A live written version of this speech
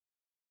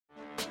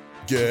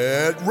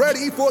Get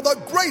ready for the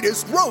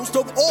greatest roast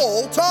of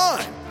all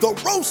time, the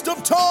Roast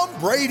of Tom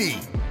Brady,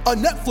 a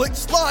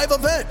Netflix live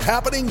event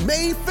happening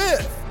May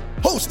 5th.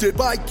 Hosted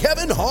by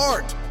Kevin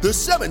Hart, the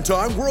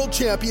 7-time world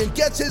champion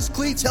gets his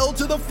cleats held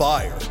to the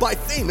fire by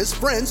famous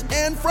friends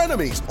and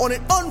frenemies on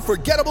an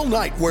unforgettable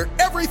night where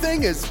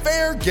everything is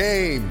fair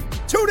game.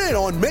 Tune in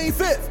on May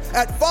 5th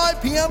at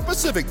 5 p.m.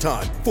 Pacific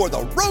time for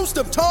the Roast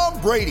of Tom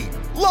Brady,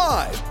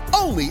 live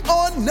only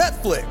on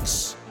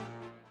Netflix.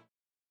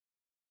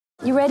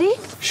 You ready?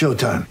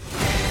 Showtime.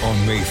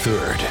 On May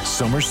 3rd,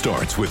 summer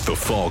starts with The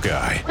Fall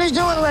Guy. Let's do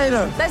it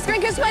later. Let's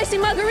drink a spicy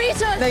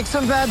margarita. Make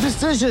some bad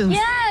decisions.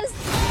 Yes!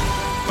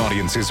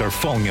 Audiences are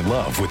falling in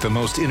love with the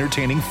most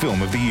entertaining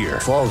film of the year.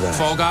 Fall Guy.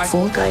 Fall Guy?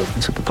 Fall Guy.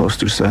 That's what the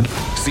poster said.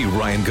 See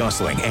Ryan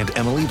Gosling and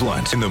Emily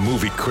Blunt in the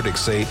movie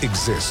critics say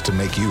exists to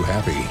make you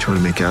happy. Trying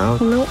to make it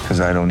out? Nope. Because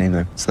I don't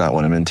either. It's not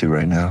what I'm into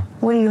right now.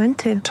 What are you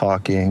into?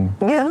 Talking.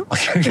 Yeah.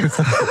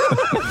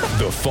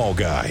 The Fall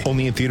Guy.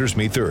 Only in theaters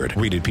May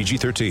 3rd. Rated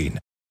PG-13.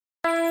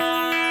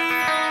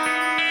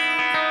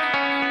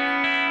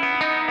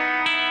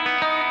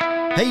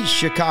 Hey,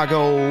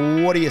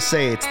 Chicago, what do you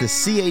say? It's the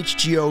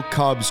CHGO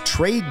Cubs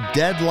Trade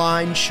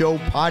Deadline Show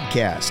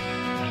podcast.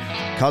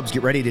 Cubs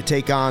get ready to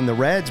take on the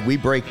Reds. We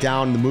break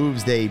down the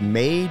moves they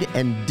made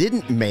and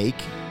didn't make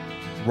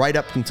right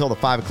up until the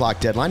 5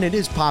 o'clock deadline. It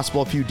is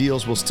possible a few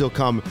deals will still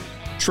come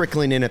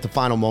trickling in at the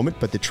final moment,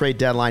 but the trade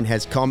deadline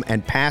has come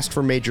and passed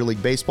for Major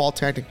League Baseball,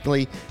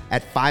 technically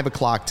at 5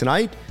 o'clock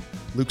tonight.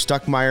 Luke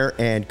Stuckmeyer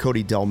and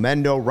Cody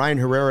Delmendo. Ryan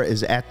Herrera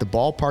is at the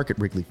ballpark at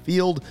Wrigley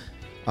Field.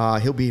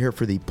 He'll be here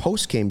for the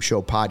post-game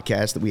show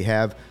podcast that we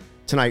have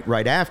tonight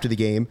right after the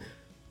game.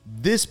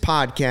 This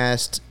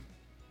podcast,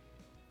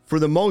 for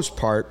the most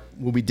part,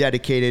 will be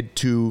dedicated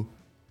to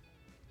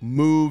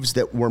moves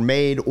that were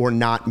made or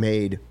not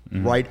made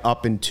right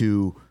up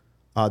into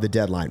the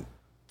deadline,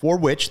 for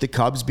which the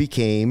Cubs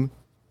became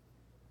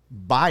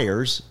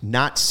buyers,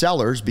 not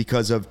sellers,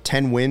 because of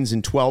 10 wins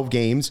in 12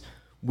 games.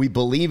 We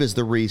believe is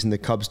the reason the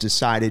Cubs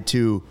decided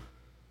to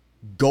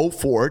go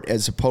for it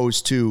as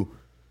opposed to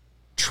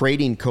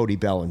trading Cody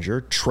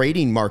Bellinger,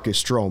 trading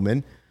Marcus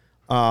Stroman,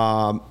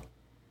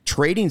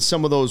 trading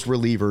some of those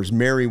relievers,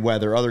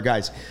 Merriweather, other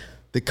guys.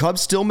 The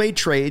Cubs still made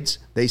trades.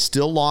 They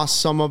still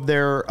lost some of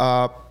their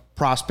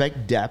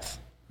prospect depth.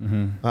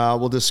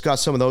 We'll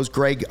discuss some of those.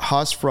 Greg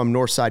Huss from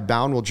Northside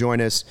Bound will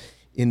join us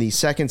in the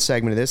second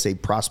segment of this, a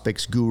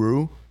prospects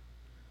guru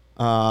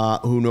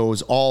who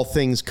knows all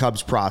things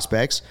Cubs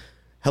prospects.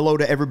 Hello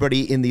to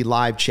everybody in the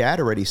live chat.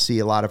 Already see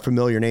a lot of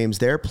familiar names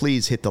there.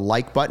 Please hit the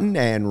like button.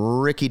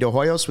 And Ricky De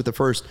Hoyos with the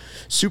first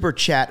super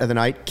chat of the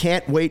night.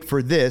 Can't wait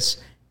for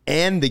this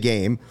and the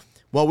game.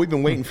 Well, we've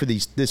been waiting for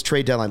this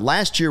trade deadline.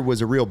 Last year was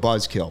a real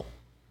buzzkill,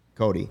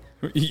 Cody.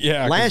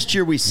 Yeah. Last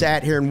year we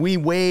sat here and we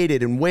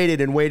waited and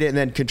waited and waited, and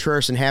then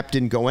Contreras and Happ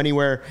didn't go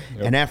anywhere,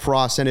 and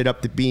Efros ended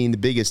up being the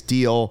biggest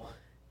deal,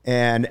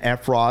 and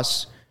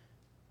Efros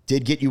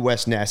did get you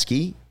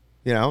Wesneski,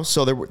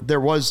 so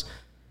there was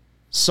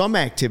some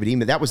activity,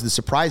 but that was the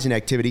surprising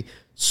activity.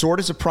 Sort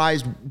of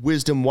surprised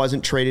Wisdom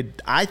wasn't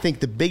traded. I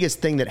think the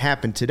biggest thing that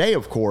happened today,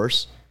 of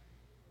course,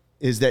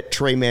 is that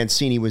Trey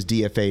Mancini was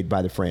DFA'd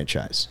by the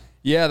franchise.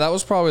 Yeah, that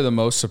was probably the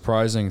most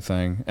surprising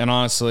thing. And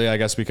honestly, I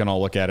guess we can all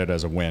look at it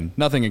as a win.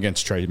 Nothing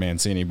against Trey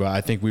Mancini, but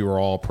I think we were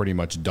all pretty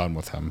much done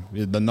with him.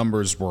 The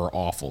numbers were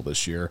awful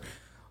this year.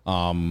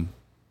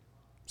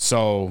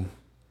 So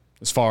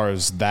as far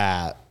as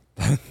that,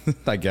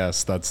 I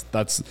guess that's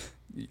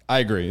I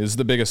agree. It's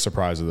the biggest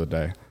surprise of the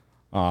day.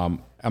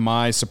 Am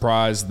I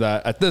surprised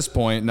that at this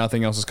point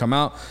nothing else has come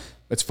out?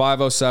 It's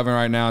 5:07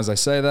 right now. As I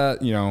say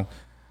that,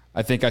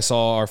 I think I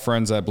saw our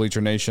friends at Bleacher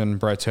Nation,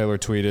 Brett Taylor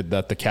tweeted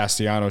that the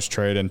Castellanos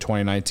trade in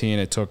 2019,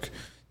 it took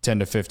 10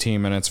 to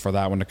 15 minutes for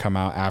that one to come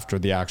out after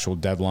the actual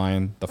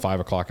deadline, the 5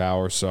 o'clock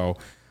hour. So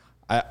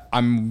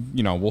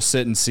we'll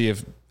sit and see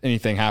if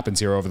anything happens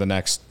here over the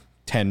next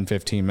 10,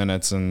 15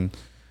 minutes and,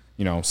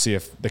 see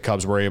if the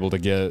Cubs were able to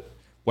get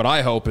what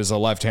I hope is a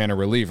left-handed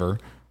reliever.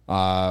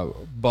 If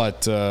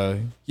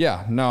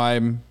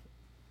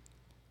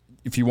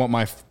you want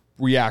my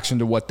reaction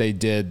to what they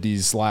did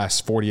these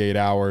last 48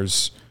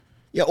 hours.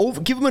 Yeah,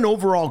 give them an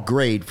overall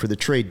grade for the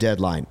trade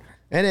deadline.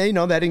 And,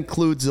 that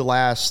includes the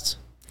last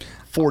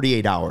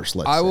 48 hours,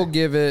 let's say. I will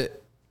give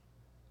it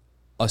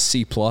a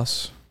C+,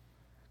 because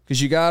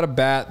you got a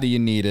bat that you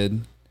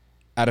needed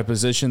at a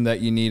position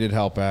that you needed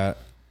help at.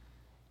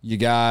 You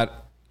got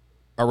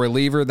a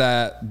reliever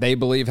that they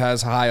believe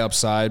has high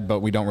upside, but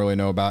we don't really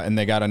know about. And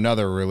they got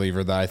another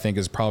reliever that I think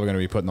is probably going to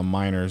be put in the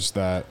minors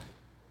that,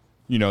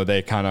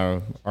 they kind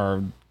of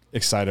are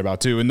excited about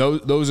too. And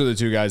those are the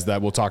two guys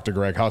that we'll talk to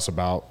Greg Huss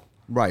about.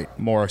 Right.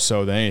 More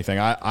so than anything.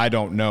 I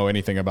don't know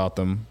anything about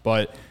them,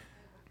 but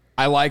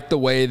I like the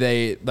way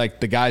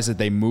the guys that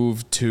they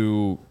moved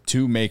to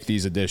make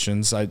these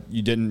additions.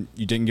 You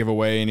didn't give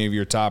away any of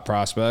your top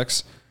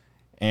prospects,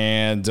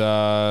 and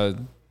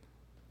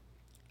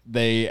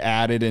they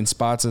added in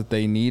spots that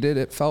they needed,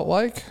 it felt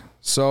like.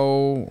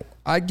 So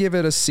I'd give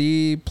it a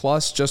C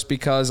plus just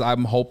because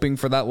I'm hoping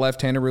for that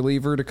left-handed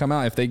reliever to come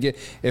out. If they get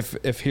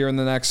if here in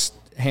the next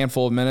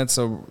handful of minutes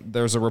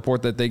there's a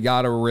report that they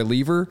got a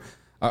reliever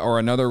or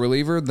another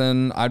reliever,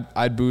 then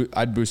I'd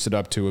boost it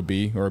up to a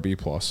B or a B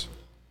plus.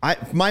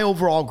 My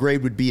overall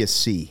grade would be a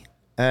C,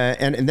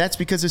 and that's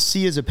because a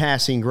C is a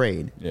passing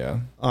grade. Yeah.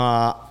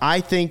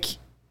 I think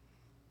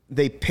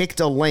they picked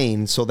a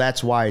lane, so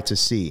that's why it's a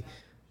C.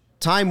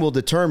 Time will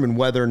determine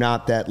whether or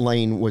not that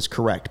lane was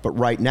correct, but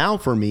right now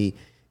for me,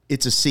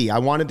 it's a C. I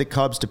wanted the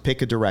Cubs to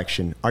pick a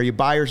direction. Are you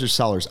buyers or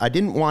sellers? I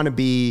didn't want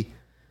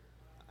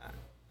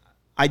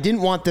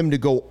them to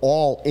go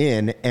all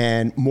in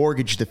and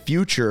mortgage the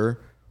future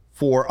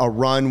for a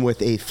run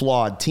with a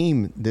flawed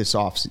team this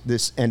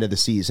end of the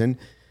season.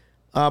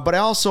 But I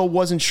also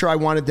wasn't sure I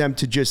wanted them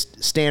to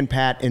just stand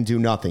pat and do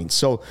nothing.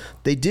 So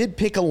they did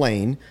pick a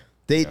lane.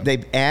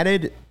 They've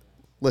added,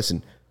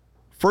 listen,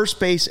 first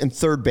base and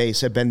third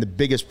base have been the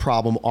biggest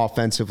problem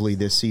offensively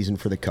this season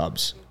for the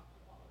Cubs.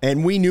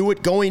 And we knew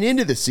it going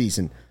into the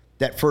season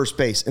that first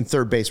base and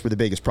third base were the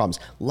biggest problems.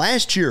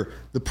 Last year,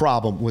 the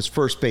problem was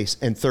first base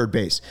and third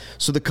base.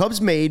 So the Cubs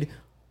made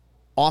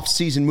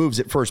off-season moves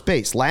at first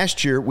base.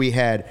 Last year, we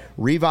had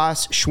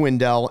Rivas,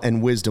 Schwindel,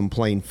 and Wisdom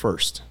playing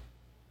first.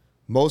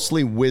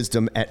 Mostly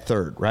Wisdom at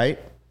third, right?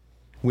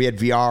 We had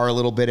VR a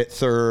little bit at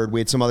third. We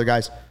had some other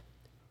guys.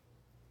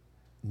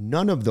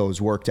 None of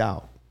those worked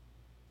out.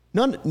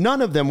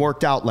 None of them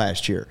worked out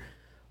last year.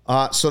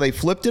 So they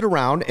flipped it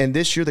around, and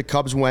this year the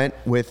Cubs went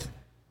with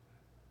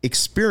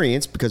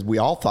experience because we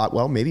all thought,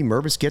 well, maybe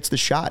Mervis gets the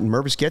shot and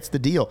Mervis gets the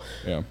deal.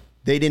 Yeah.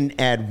 They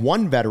didn't add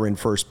one veteran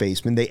first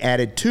baseman. They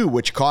added two,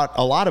 which caught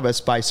a lot of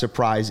us by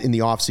surprise in the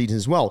offseason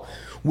as well,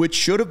 which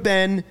should have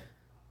been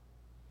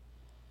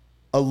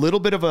a little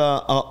bit of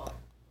a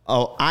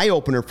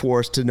eye-opener for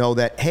us to know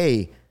that,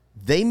 hey,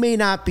 they may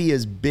not be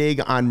as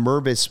big on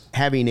Mervis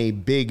having a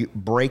big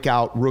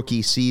breakout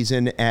rookie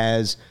season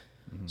as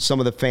some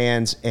of the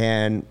fans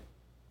and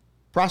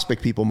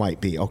prospect people might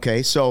be,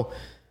 okay? So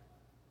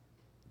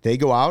they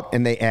go out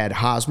and they add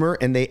Hosmer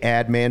and they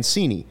add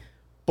Mancini.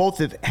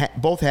 Both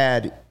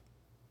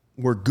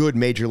were good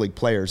major league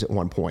players at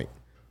one point.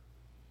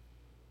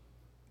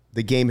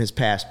 The game has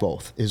passed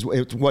both, is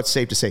what's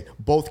safe to say.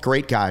 Both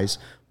great guys,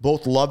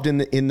 both loved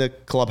in the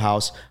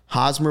clubhouse.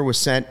 Hosmer was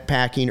sent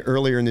packing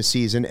earlier in the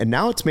season, and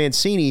now it's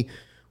Mancini,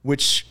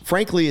 which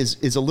frankly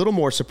is a little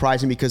more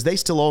surprising because they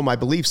still owe him, I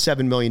believe,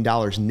 $7 million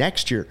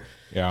next year.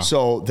 Yeah.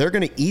 So they're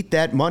going to eat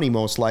that money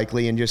most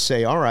likely and just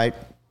say, all right,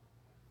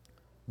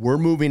 we're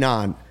moving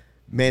on.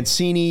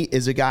 Mancini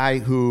is a guy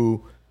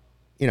who,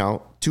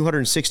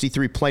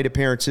 263 plate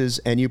appearances,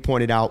 and you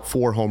pointed out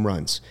 4 home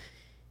runs.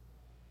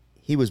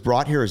 He was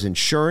brought here as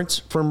insurance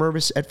for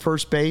Mervis at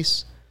first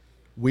base.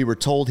 We were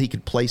told he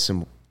could play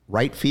some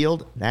right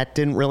field. That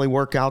didn't really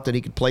work out, that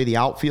he could play the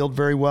outfield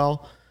very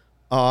well,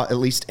 at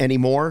least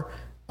anymore.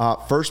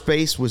 First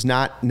base was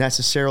not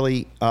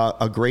necessarily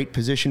a great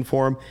position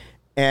for him.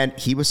 And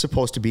he was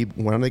supposed to be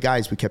one of the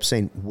guys we kept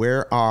saying,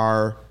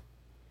 where's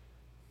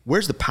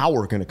the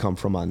power going to come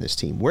from on this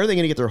team? Where are they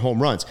going to get their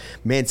home runs?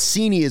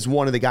 Mancini is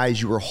one of the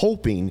guys you were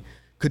hoping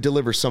could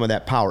deliver some of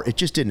that power. It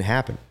just didn't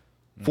happen.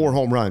 4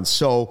 home runs.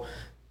 So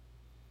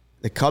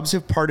the Cubs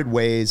have parted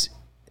ways.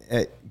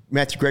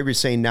 Matthew Gregory is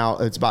saying now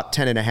it's about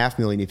 $10.5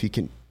 million if you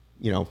can,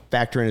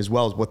 factor in as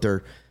well as what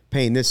they're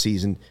paying this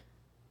season.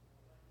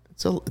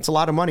 It's a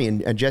lot of money.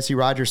 And Jesse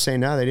Rogers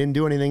saying, no, they didn't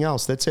do anything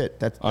else. That's it.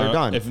 They're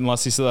done.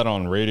 Unless he said that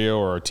on radio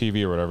or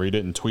TV or whatever. He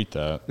didn't tweet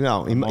that.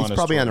 No, he's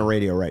probably on the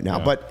radio right now.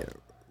 Yeah. But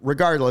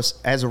regardless,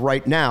 as of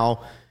right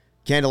now,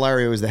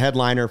 Candelario is the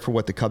headliner for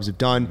what the Cubs have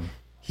done. Mm-hmm.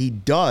 He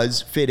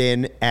does fit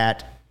in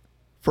at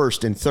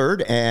first and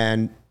third,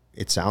 and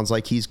it sounds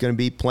like he's going to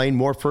be playing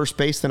more first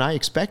base than I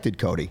expected,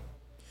 Cody.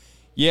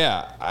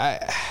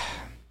 Yeah.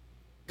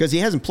 Because he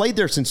hasn't played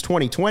there since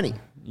 2020.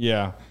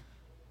 Yeah.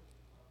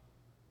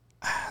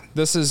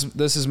 This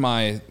is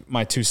my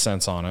 2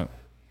 cents on it.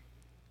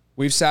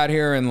 We've sat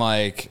here and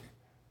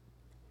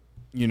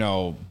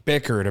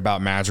bickered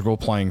about Madrigal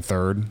playing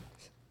third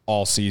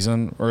all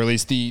season, or at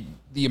least the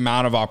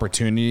amount of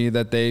opportunity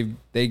that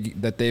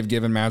they've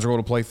given Madrigal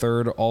to play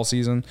third all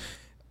season.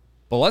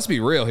 But let's be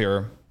real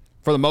here.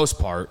 For the most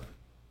part,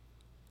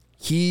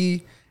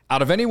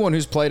 out of anyone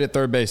who's played at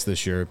third base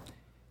this year,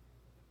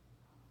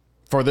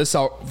 for this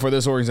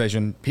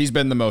organization, he's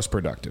been the most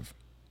productive.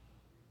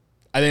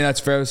 I think that's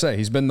fair to say.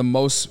 He's been the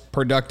most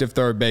productive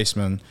third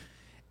baseman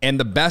and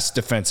the best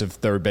defensive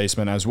third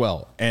baseman as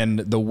well. And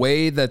the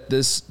way that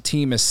this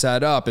team is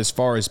set up as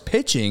far as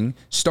pitching,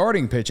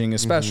 starting pitching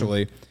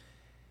especially,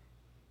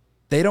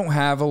 they don't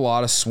have a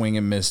lot of swing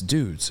and miss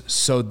dudes.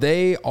 So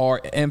they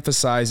are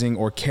emphasizing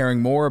or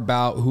caring more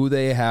about who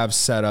they have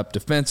set up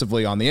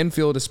defensively on the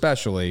infield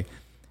especially.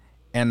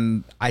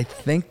 And I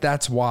think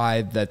that's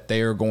why that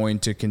they are going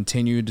to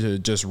continue to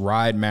just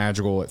ride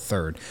Madrigal at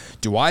third.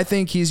 Do I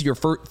think he's your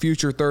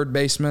future third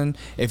baseman?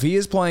 If he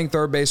is playing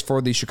third base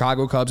for the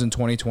Chicago Cubs in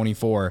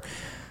 2024,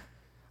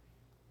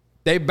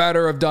 they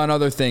better have done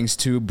other things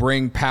to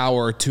bring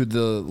power to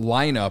the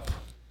lineup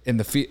in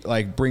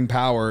the bring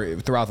power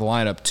throughout the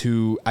lineup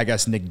to, I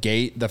guess,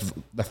 negate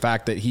the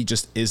fact that he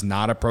just is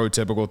not a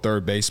prototypical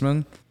third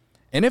baseman.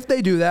 And if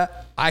they do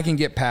that, I can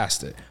get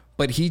past it.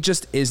 But he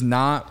just is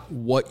not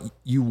what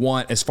you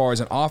want as far as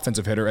an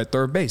offensive hitter at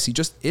third base. He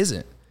just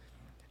isn't.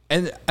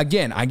 And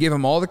again, I give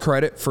him all the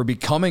credit for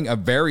becoming a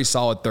very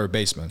solid third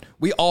baseman.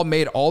 We all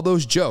made all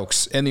those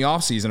jokes in the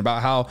offseason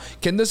about how,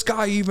 can this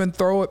guy even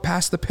throw it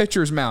past the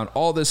pitcher's mound,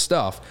 all this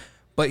stuff.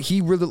 But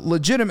he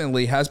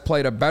legitimately has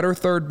played a better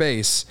third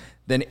base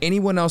than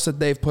anyone else that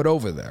they've put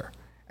over there.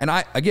 And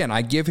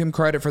I give him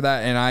credit for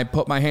that, and I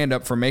put my hand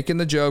up for making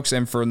the jokes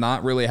and for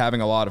not really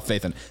having a lot of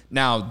faith in.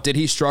 Now, did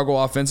he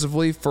struggle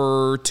offensively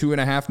for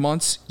 2.5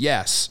 months?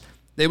 Yes.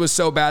 It was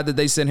so bad that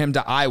they sent him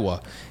to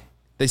Iowa.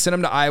 They sent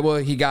him to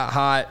Iowa. He got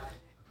hot,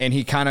 and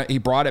he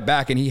brought it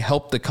back, and he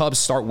helped the Cubs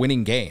start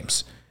winning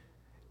games.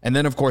 And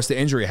then, of course, the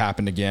injury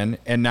happened again,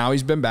 and now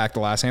he's been back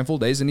the last handful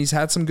of days, and he's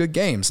had some good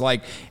games.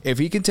 Like, if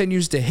he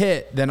continues to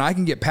hit, then I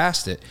can get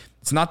past it.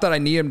 It's not that I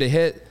need him to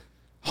hit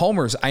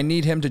homers. I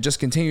need him to just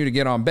continue to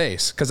get on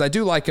base, because I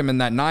do like him in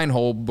that 9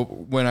 hole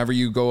whenever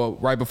you go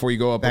right before you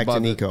go up back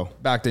above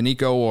to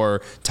Nico or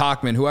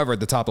Tauchman, whoever at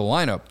the top of the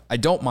lineup. I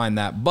don't mind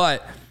that,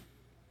 but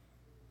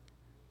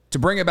to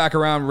bring it back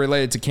around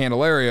related to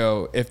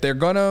Candelario, if they're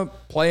gonna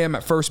play him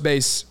at first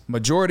base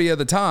majority of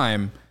the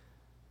time,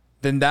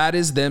 then that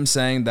is them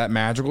saying that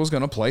Madrigal is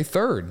going to play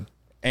third.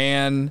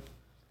 And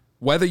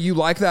whether you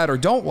like that or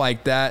don't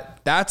like that,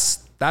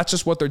 that's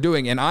just what they're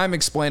doing. And I'm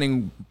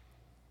explaining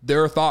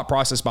their thought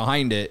process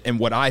behind it and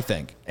what I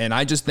think. And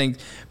I just think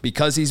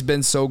because he's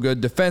been so good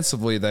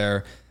defensively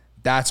there,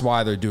 that's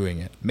why they're doing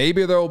it.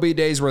 Maybe there will be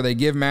days where they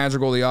give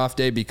Madrigal the off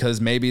day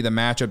because maybe the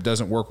matchup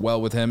doesn't work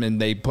well with him,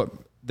 and they put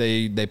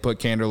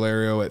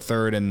Candelario at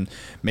third, and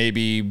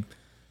maybe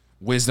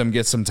Wisdom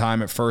gets some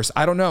time at first.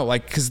 I don't know.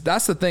 Because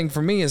that's the thing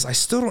for me is I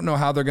still don't know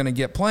how they're going to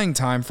get playing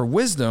time for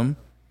Wisdom.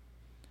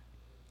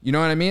 You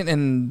know what I mean?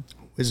 And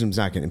Wisdom's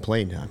not getting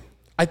playing time.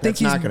 I think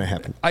that's not going to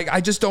happen.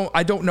 I just don't.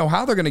 I don't know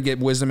how they're going to get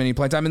Wisdom any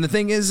playing time. And the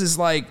thing is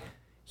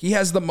he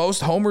has the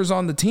most homers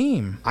on the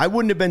team. I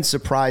wouldn't have been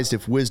surprised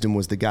if Wisdom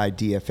was the guy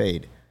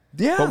DFA'd.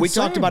 Yeah, but we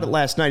talked about it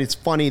last night. It's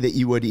funny that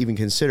you would even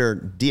consider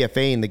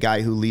DFAing the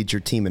guy who leads your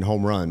team in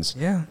home runs.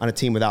 Yeah. On a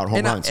team without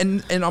home runs.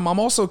 And I'm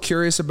also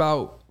curious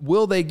about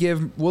will they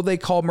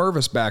call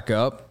Mervis back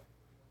up?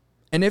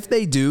 And if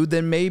they do,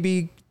 then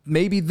maybe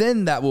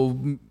then that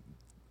will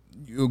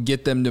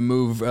get them to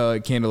move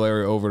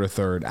Candelario over to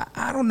third.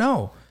 I don't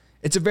know.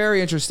 It's a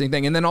very interesting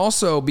thing. And then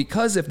also,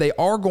 because if they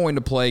are going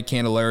to play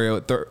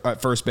Candelario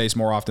at first base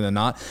more often than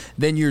not,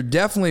 then you're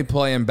definitely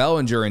playing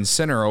Bellinger in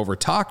center over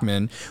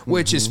Tauchman,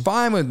 which is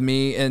fine with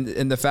me,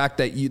 and the fact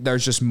that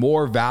there's just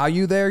more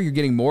value there. You're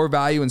getting more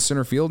value in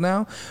center field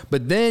now.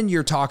 But then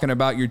you're talking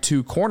about your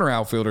 2 corner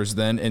outfielders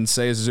then, in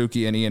Seiya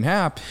Suzuki and Ian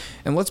Happ.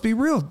 And let's be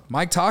real,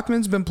 Mike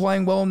Tauchman's been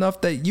playing well enough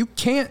that you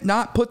can't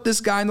not put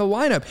this guy in the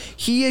lineup.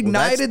 He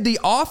ignited the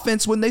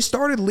offense when they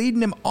started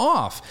leading him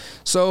off.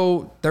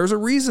 So there's a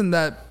reason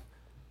that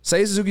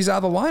Seiya Suzuki's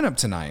out of the lineup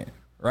tonight,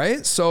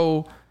 right?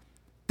 So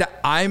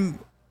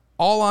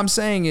all I'm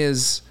saying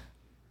is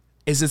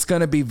it's going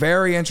to be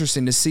very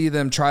interesting to see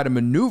them try to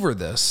maneuver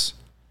this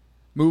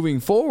moving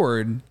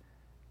forward.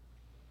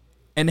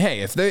 And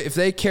hey, if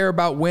they care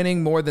about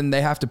winning more than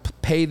they have to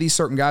pay these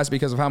certain guys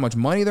because of how much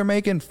money they're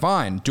making,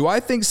 fine. Do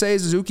I think Seiya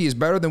Suzuki is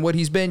better than what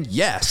he's been?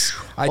 Yes.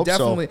 I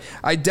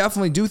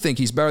definitely do think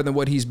he's better than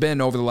what he's been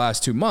over the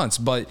last 2 months.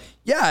 But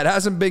yeah, it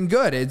hasn't been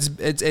good.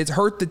 It's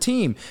hurt the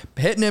team.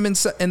 Hitting him in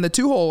the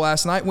 2-hole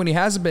last night when he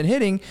hasn't been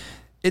hitting,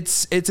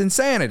 it's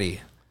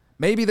insanity.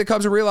 Maybe the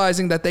Cubs are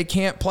realizing that they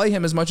can't play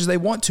him as much as they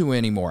want to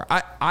anymore.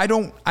 I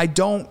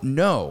don't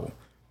know.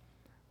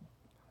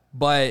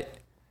 But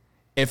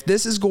if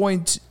this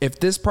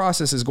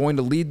process is going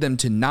to lead them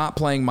to not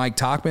playing Mike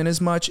Tauchman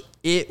as much,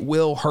 it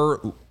will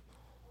hurt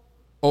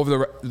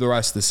over the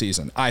rest of the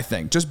season, I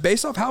think. Just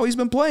based off how he's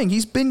been playing.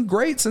 He's been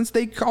great since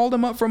they called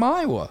him up from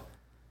Iowa.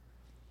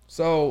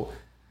 So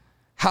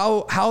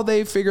how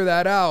they figure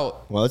that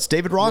out, well, it's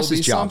David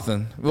Ross's job.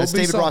 That's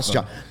David Ross's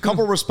job.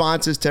 Couple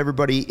responses to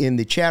everybody in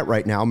the chat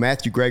right now.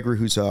 Matthew Gregory,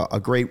 who's a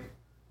great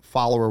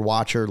follower,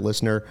 watcher,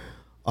 listener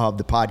of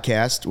the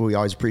podcast. We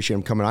always appreciate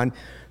him coming on.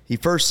 He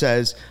first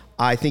says,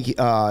 I think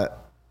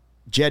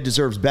Jed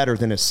deserves better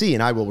than a C,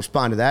 and I will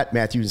respond to that.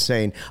 Matthew is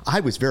saying, I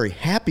was very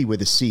happy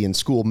with a C in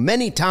school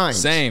many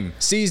times. Same.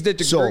 C's get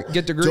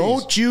degrees.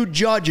 Don't you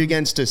judge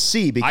against a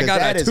C, because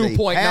that is a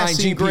 2.9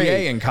 GPA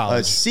grade in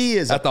college. A C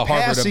is at the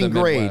passing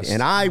grade,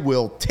 and I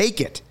will take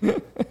it.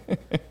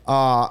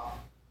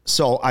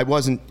 So I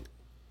wasn't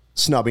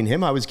snubbing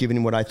him. I was giving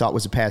him what I thought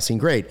was a passing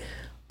grade.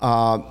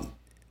 Doug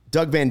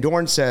Van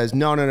Dorn says,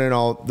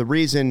 no. The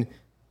reason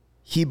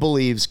he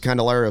believes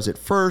Candelario's at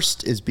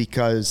first is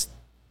because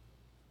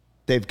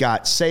they've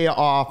got Seiya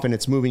off and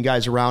it's moving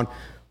guys around.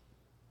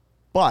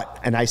 But,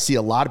 and I see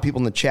a lot of people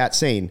in the chat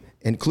saying,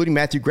 including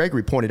Matthew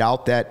Gregory, pointed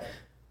out that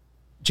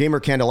Jeimer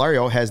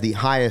Candelario has the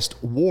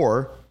highest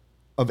WAR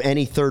of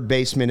any third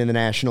baseman in the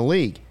National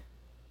League.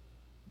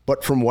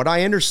 But from what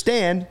I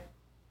understand,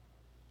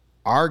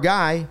 our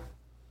guy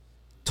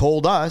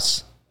told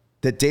us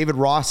that David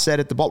Ross said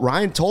at the ball.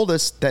 Ryan told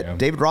us that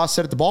David Ross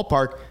said at the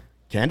ballpark,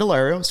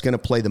 Candelario is going to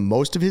play the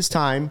most of his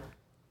time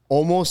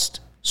almost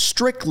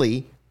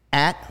strictly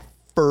at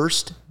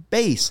first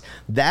base.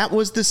 That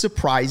was the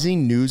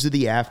surprising news of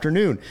the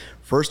afternoon.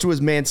 First it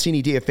was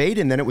Mancini DFA'd,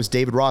 and then it was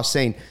David Ross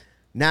saying,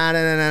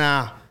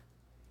 nah.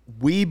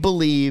 We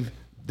believe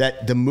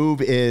that the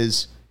move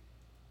is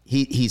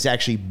he's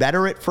actually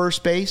better at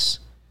first base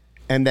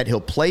and that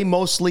he'll play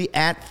mostly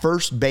at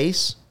first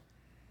base.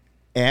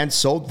 And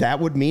so that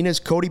would mean, as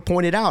Cody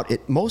pointed out,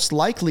 it most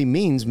likely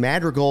means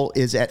Madrigal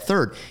is at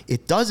third.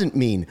 It doesn't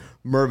mean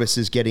Mervis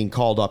is getting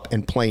called up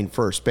and playing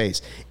first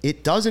base.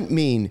 It doesn't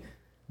mean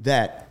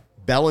that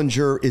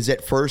Bellinger is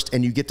at first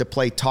and you get to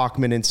play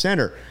Tauchman in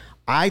center.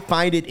 I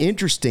find it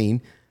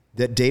interesting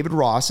that David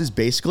Ross is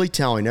basically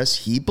telling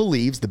us he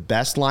believes the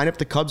best lineup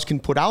the Cubs can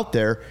put out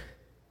there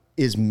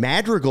is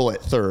Madrigal at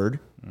third,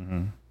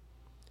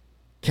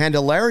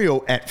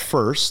 Candelario at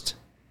first,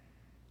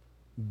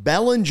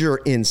 Bellinger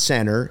in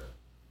center,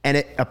 and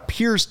it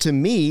appears to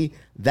me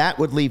that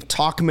would leave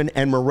Tauchman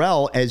and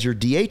Morel as your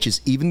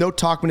DHs, even though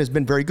Tauchman has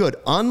been very good,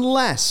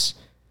 unless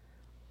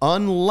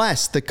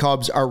the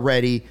Cubs are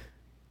ready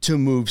to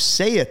move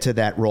Seiya to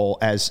that role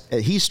as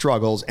he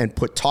struggles and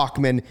put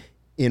Tauchman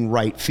in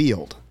right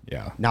field.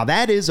 Yeah. Now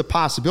that is a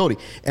possibility.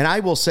 And I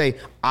will say,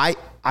 I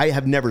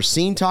have never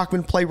seen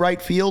Tauchman play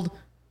right field.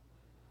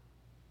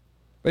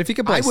 But if he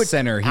could play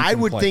center, I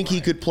would think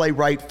he could play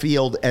right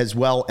field as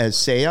well as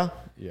Seiya.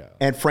 Yeah.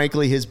 And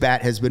frankly, his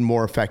bat has been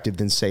more effective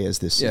than Seiya's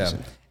this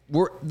season.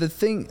 The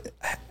thing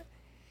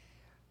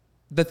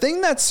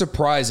that's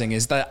surprising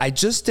is that I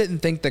just didn't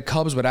think the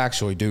Cubs would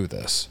actually do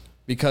this,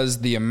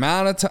 because the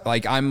amount of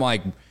time,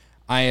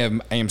 I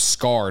am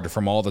scarred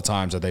from all the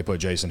times that they put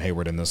Jason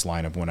Hayward in this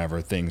lineup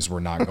whenever things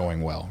were not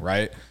going well,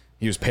 right?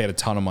 He was paid a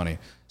ton of money.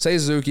 Seiya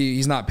Suzuki,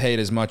 he's not paid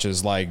as much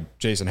as like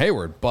Jason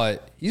Hayward,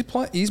 but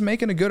he's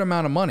making a good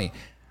amount of money.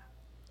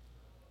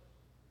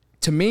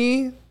 To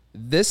me,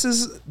 this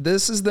is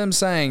them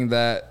saying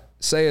that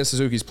Seiya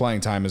Suzuki's playing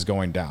time is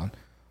going down.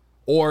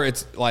 Or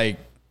it's like,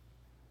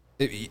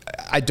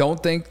 I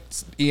don't think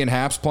Ian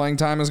Happ's playing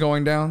time is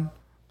going down,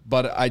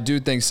 but I do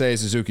think Seiya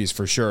Suzuki's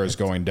for sure is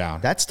going down.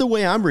 That's the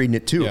way I'm reading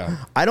it too.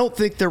 Yeah. I don't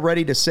think they're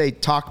ready to say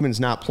Tauchman's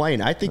not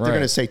playing. I think they're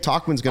going to say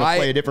Tauchman's going to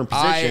play a different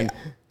position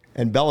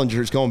and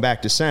Bellinger's going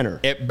back to center.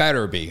 It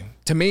better be.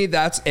 To me,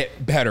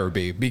 it better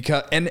be,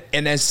 because and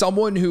as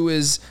someone who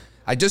is,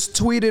 I just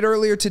tweeted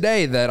earlier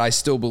today that I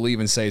still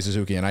believe in Seiya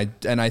Suzuki, and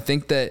I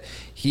think that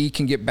he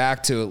can get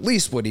back to at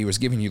least what he was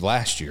giving you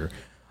last year.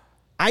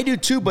 I do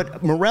too,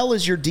 but Morel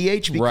is your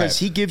DH because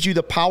he gives you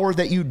the power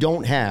that you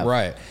don't have.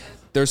 Right.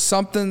 There's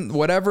something,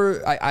 whatever.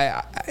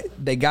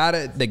 They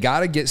gotta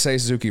get Seiya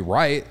Suzuki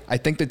right. I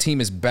think the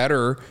team is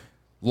better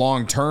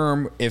long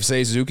term if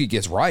Seiya Suzuki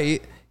gets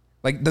right.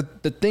 Like the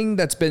thing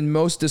that's been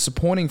most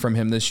disappointing from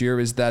him this year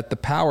is that the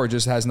power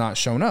just has not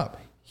shown up.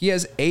 He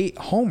has 8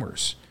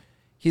 homers.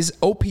 His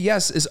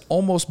OPS is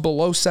almost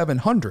below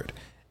 700.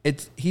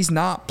 He's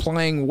not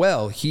playing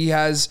well.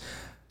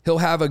 He'll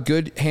have a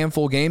good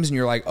handful of games and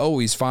you're like, oh,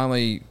 he's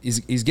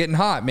getting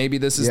hot. Maybe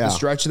this is the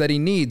stretch that he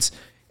needs.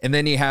 And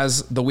then he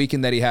has the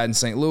weekend that he had in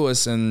St.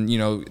 Louis, and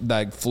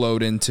that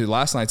flowed into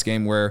last night's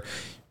game where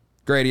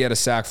great, he had a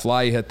sac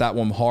fly, he hit that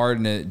one hard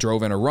and it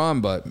drove in a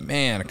run, but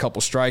man, a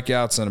couple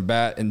strikeouts and a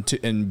bat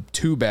in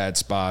two bad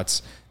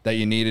spots that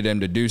you needed him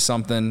to do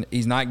something.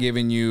 He's not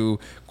giving you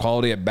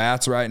quality at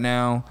bats right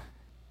now.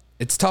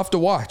 It's tough to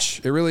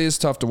watch. It really is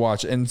tough to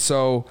watch. And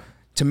so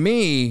to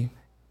me,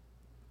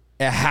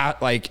 it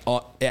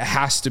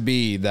has to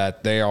be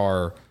that they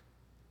are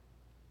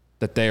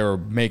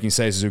making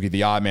Seiya Suzuki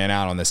the odd man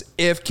out on this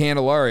if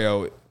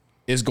Candelario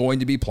is going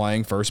to be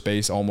playing first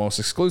base almost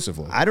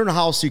exclusively. I don't know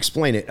how else to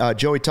explain it.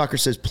 Joey Tucker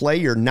says, play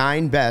your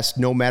 9 best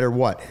no matter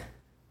what.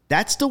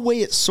 That's the way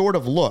it sort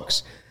of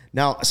looks.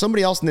 Now,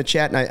 somebody else in the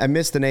chat, and I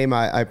missed the name,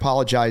 I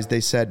apologize. They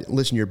said,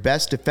 listen, your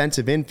best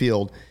defensive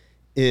infield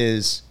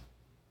is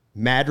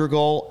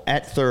Madrigal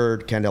at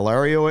third,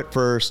 Candelario at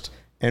first,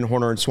 and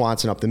Horner and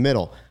Swanson up the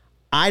middle.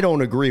 I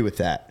don't agree with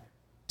that.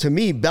 To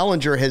me,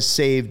 Bellinger has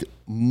saved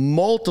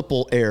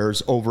multiple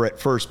errors over at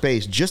first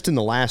base just in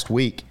the last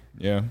week.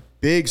 Yeah.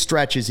 Big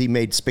stretches. He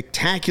made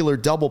spectacular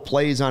double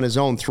plays on his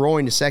own,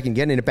 throwing to second,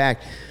 getting it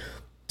back.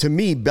 To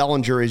me,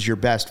 Bellinger is your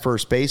best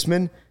first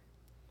baseman.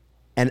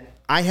 And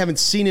I haven't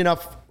seen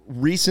enough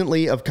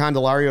recently of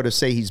Candelario to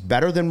say he's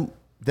better than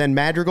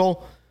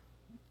Madrigal.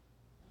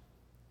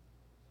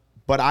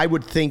 But I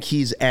would think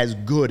he's as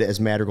good as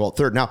Madrigal at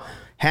third. Now,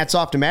 hats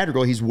off to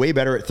Madrigal. He's way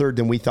better at third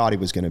than we thought he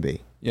was going to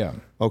be. Yeah.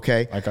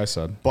 Okay. Like I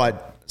said.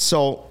 But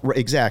so,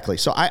 exactly.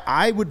 So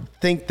I would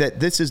think that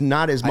this is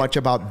not as much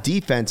about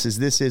defense as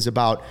this is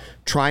about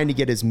trying to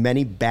get as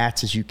many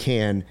bats as you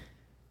can,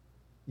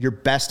 your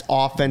best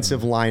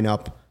offensive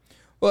lineup.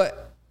 Well,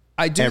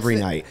 I do every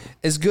night.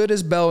 As good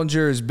as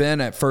Bellinger has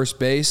been at first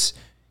base,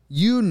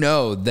 you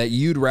know that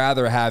you'd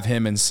rather have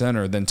him in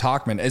center than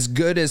Tauchman, as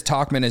good as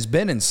Tauchman has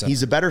been in center.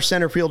 He's a better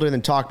center fielder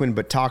than Tauchman,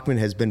 but Tauchman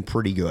has been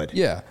pretty good.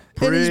 Yeah.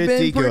 Pretty and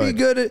he's been pretty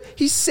good.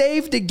 He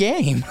saved a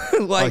game.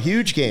 A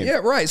huge game.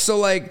 Yeah, right. So,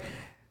 like,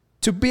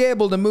 to be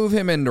able to move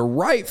him into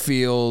right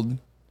field,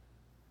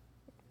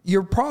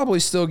 you're probably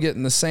still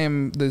getting the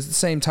same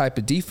type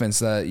of defense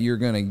that you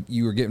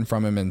were getting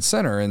from him in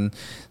center. And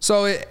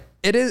so it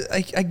is,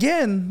 like,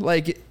 again,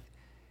 like,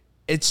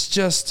 it's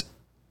just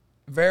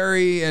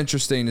very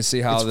interesting to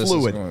see how It's this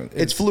fluid. is going.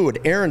 It's fluid.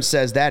 Aaron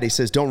says that. He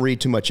says, don't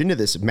read too much into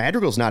this.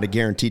 Madrigal's not a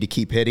guarantee to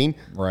keep hitting.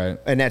 Right.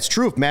 And that's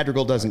true. If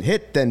Madrigal doesn't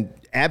hit, then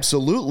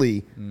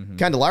absolutely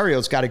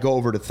Candelario's got to go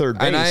over to third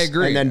base. And I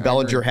agree. And then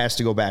Bellinger has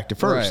to go back to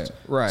first.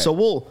 Right. So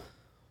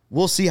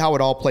we'll see how it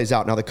all plays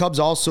out. Now, the Cubs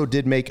also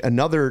did make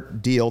another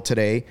deal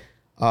today.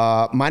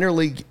 Minor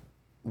league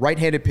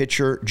right-handed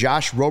pitcher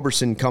Josh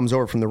Roberson comes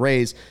over from the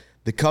Rays.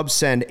 The Cubs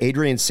send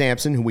Adrian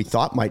Sampson, who we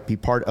thought might be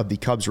part of the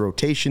Cubs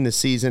rotation this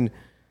season.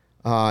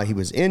 He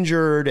was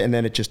injured, and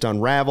then it just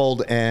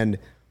unraveled. And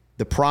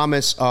the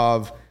promise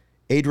of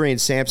Adrian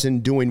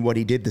Sampson doing what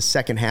he did the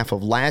second half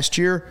of last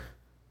year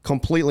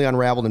completely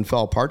unraveled and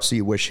fell apart, so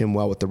you wish him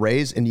well with the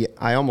Rays. And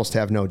I almost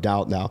have no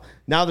doubt now.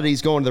 Now that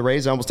he's going to the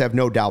Rays, I almost have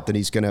no doubt that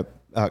he's going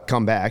to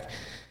come back.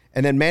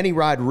 And then Manny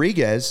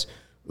Rodriguez,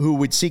 who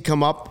we'd see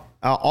come up,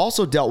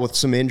 also dealt with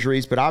some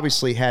injuries, but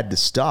obviously had the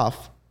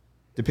stuff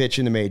to pitch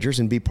in the majors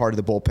and be part of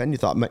the bullpen. You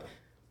thought,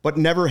 but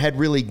never had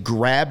really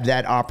grabbed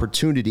that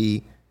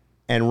opportunity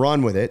and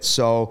run with it.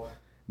 So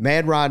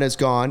Mad Rod is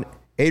gone,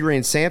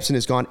 Adrian Sampson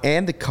is gone,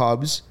 and the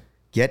Cubs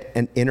get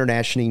an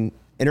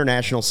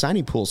international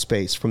signing pool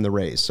space from the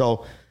Rays.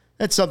 So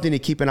that's something to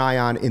keep an eye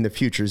on in the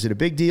future. Is it a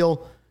big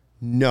deal?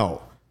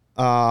 No.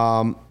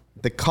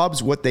 The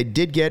Cubs, what they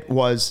did get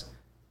was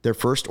their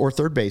first or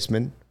third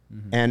baseman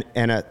and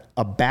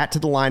a bat to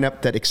the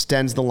lineup that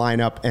extends the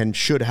lineup and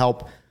should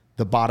help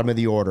the bottom of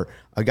the order.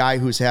 A guy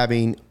who's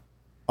having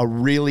a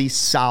really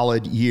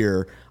solid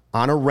year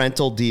on a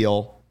rental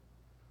deal,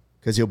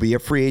 because he'll be a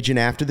free agent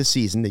after the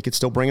season. They could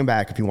still bring him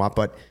back if you want,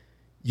 but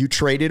you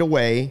traded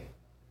away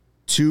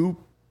two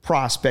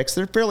prospects.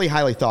 They're fairly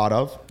highly thought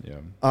of,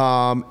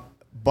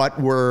 but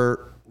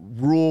were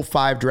Rule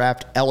 5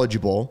 draft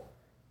eligible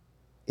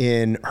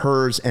in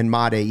Hers and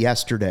Made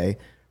yesterday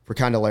for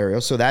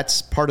Candelario. So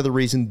that's part of the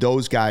reason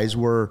those guys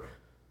were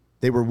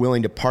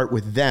willing to part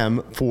with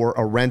them for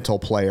a rental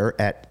player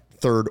at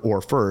third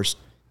or first.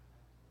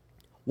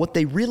 What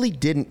they really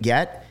didn't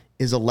get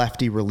is a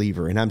lefty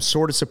reliever, and I'm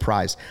sort of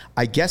surprised.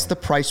 I guess the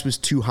price was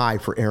too high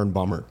for Aaron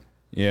Bummer.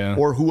 Yeah.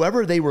 Or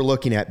whoever they were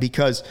looking at,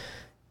 because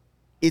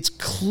it's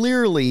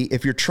clearly,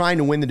 if you're trying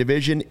to win the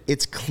division,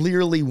 it's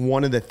clearly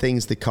one of the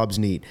things the Cubs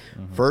need.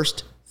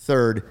 First,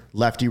 third,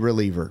 lefty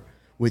reliever.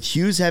 With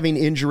Hughes having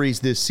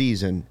injuries this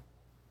season,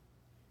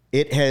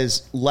 it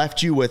has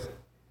left you with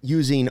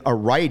using a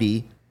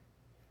righty,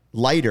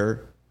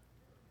 Leiter,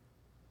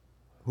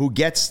 who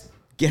gets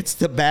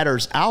the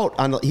batters out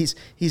on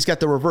he's got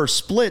the reverse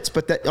splits,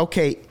 but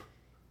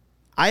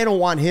I don't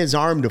want his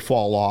arm to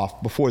fall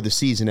off before the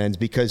season ends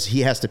because he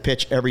has to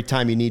pitch every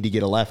time you need to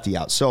get a lefty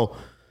out. So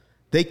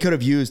they could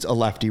have used a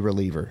lefty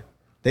reliever.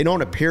 They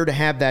don't appear to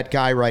have that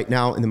guy right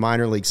now in the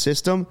minor league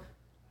system.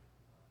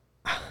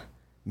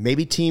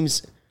 Maybe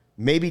teams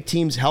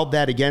held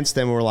that against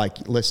them and were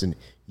like, listen,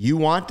 you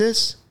want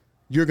this?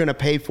 You're going to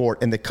pay for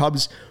it. And the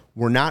Cubs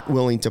were not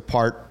willing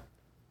to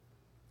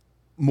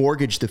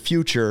mortgage the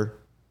future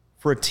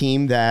for a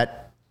team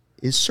that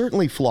is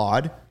certainly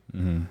flawed,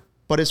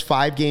 but is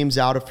 5 games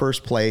out of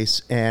first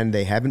place, and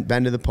they haven't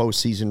been to the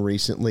postseason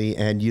recently,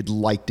 and you'd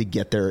like to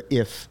get there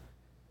if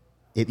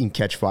it can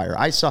catch fire.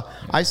 I've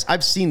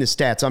seen the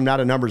stats. I'm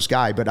not a numbers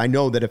guy, but I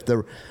know that if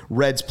the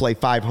Reds play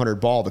 500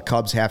 ball, the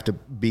Cubs have to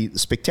be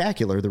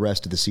spectacular the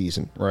rest of the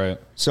season. Right.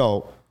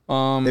 So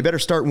they better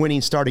start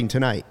winning starting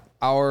tonight.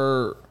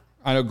 I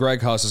know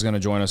Greg Huss is going to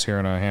join us here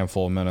in a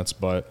handful of minutes,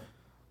 but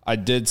I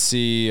did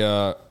see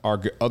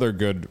our other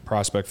good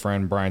prospect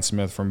friend, Brian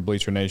Smith from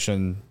Bleacher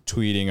Nation,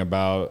 tweeting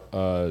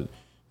about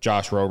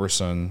Josh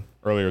Roberson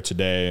earlier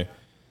today.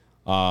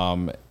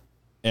 And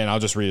I'll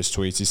just read his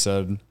tweets. He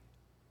said,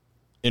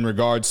 in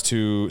regards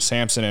to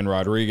Sampson and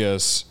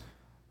Rodriguez,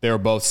 they were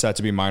both set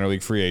to be minor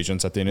league free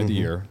agents at the end of the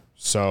year.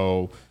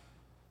 So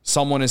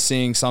someone is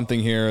seeing something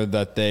here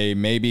that they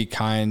maybe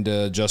kind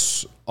of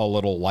just a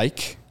little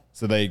like.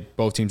 So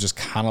both teams just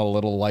kind of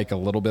a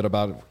little bit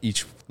about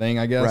each thing,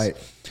 I guess.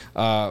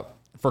 Right.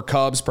 For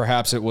Cubs,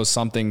 perhaps it was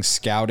something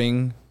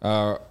scouting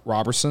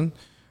Roberson,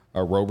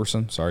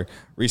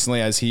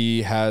 recently, as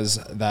he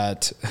has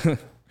that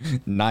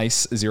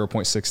nice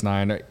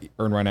 0.69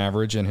 earned run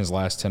average in his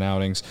last 10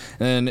 outings.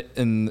 And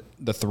in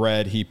the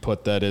thread, he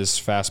put that his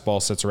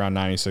fastball sits around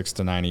 96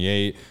 to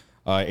 98,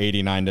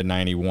 89 to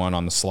 91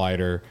 on the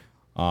slider.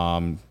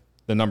 The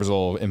numbers a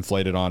little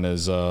inflated on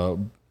his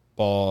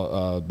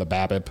ball, the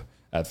BABIP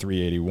at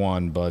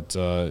 381. But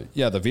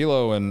the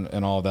velo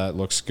and all that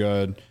looks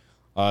good.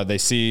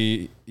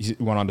 He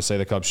went on to say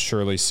the Cubs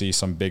surely see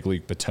some big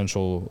league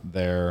potential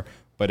there,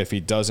 But if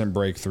he doesn't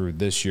break through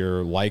this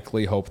year,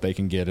 likely hope they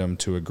can get him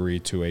to agree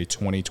to a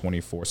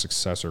 2024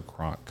 successor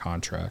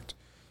contract.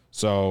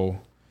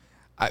 So,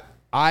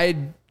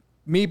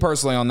 me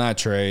personally on that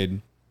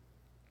trade,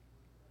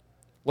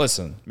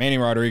 listen, Manny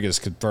Rodriguez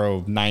could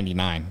throw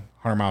 99,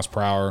 100 miles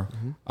per hour.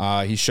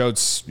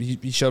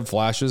 Mm-hmm. He showed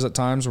flashes at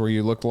times where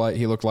he looked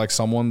like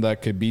someone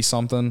that could be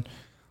something.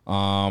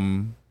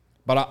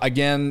 But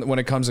again, when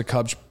it comes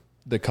to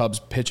the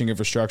Cubs pitching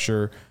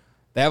infrastructure,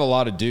 they have a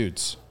lot of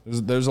dudes.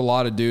 There's a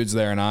lot of dudes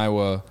there in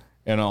Iowa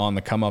and on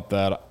the come up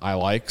that I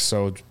like.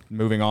 So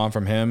moving on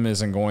from him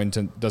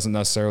doesn't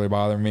necessarily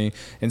bother me.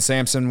 And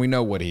Sampson, we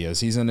know what he is.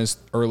 He's in his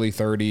early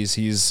 30s.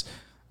 He's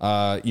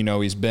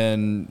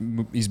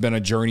been a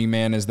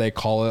journeyman, as they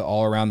call it,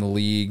 all around the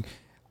league.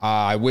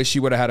 I wish he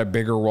would have had a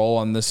bigger role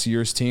on this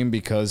year's team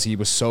because he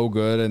was so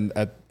good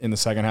in the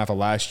second half of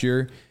last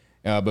year.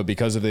 But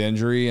because of the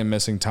injury and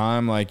missing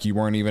time, like, you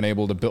weren't even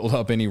able to build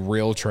up any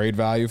real trade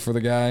value for the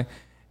guy.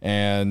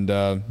 And,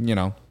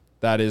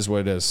 that is what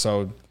it is.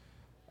 So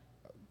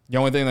the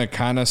only thing that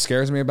kind of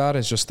scares me about it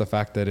is just the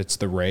fact that it's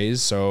the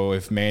Rays. So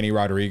if Manny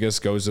Rodriguez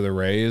goes to the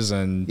Rays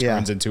and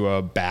turns into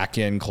a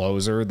back-end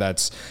closer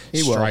that's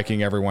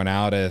striking everyone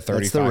out at a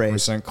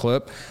 35%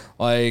 clip,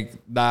 like,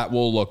 that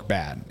will look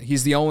bad.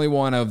 He's the only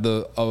one of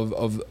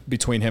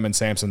between him and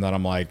Sampson that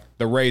I'm like,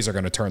 the Rays are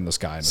going to turn this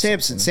guy into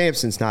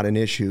Sampson's not an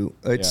issue.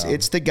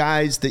 It's the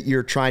guys that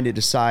you're trying to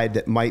decide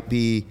that might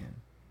be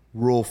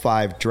Rule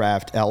 5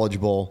 draft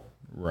eligible.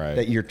 Right.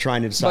 That you're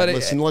trying to decide,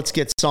 let's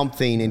get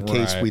something in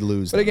case we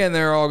lose them. But again,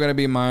 they're all going to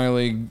be minor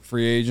league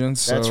free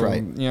agents. So, that's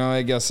right.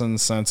 I guess in a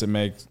sense it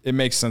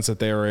makes sense that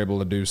they were able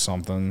to do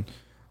something.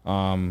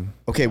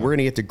 Okay, we're going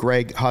to get to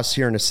Greg Huss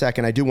here in a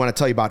second. I do want to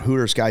tell you about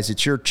Hooters, guys.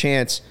 It's your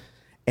chance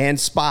and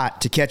spot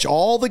to catch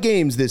all the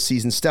games this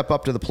season. Step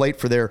up to the plate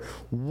for their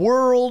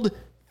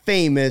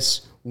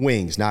world-famous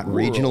wings. Not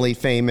regionally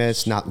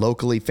famous, not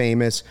locally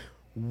famous,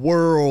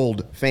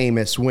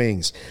 world-famous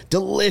wings.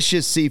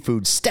 Delicious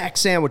seafood, stacked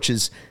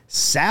sandwiches,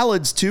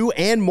 salads too,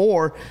 and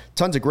more.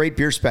 Tons of great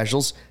beer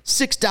specials.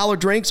 $6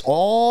 drinks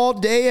all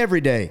day,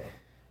 every day.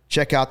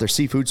 Check out their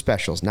seafood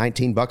specials.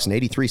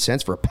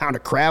 $19.83 for a pound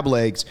of crab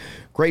legs.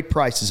 Great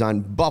prices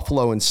on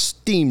buffalo and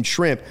steamed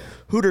shrimp.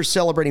 Hooters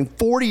celebrating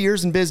 40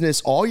 years in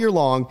business all year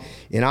long.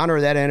 In honor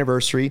of that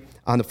anniversary,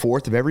 on the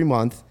 4th of every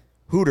month,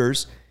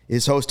 Hooters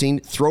is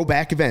hosting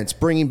throwback events,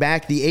 bringing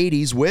back the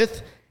 80s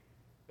with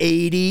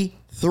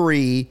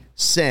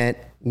 83-cent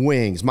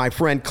wings. My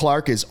friend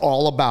Clark is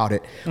all about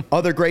it.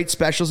 Other great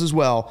specials as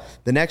well.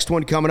 The next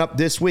one coming up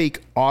this week,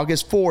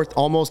 August 4th,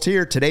 almost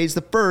here. Today's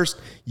the 1st.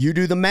 You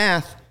do the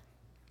math.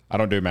 I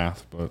don't do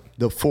math, but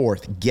the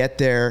 4th. Get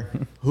there.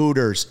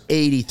 Hooters,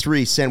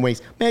 83-cent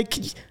wings. Man,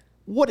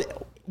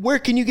 where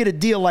can you get a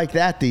deal like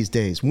that these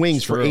days?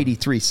 Wings for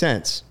 83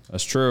 cents.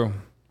 That's true.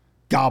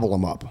 Gobble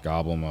them up.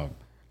 All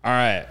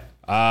right.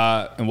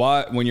 And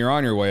when you're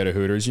on your way to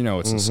Hooters,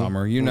 it's the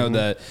summer. You know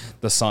that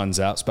the sun's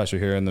out, especially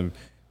here in the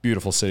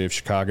beautiful city of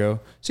Chicago.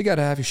 So you got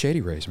to have your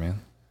Shady Rays, man.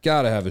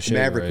 Got to have the Shady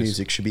Rays. Maverick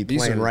music should be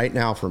playing right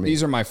now for me.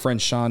 These are my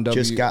friend Sean W.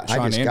 I just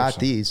got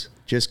these.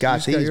 Just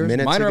got these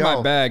minutes ago. Mine are in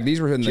my bag.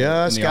 These were in the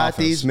office. Just got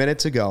these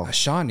minutes ago.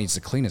 Sean needs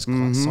to clean his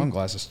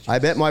sunglasses. I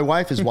bet my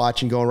wife is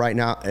watching going right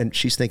now, and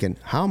she's thinking,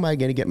 how am I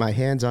going to get my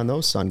hands on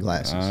those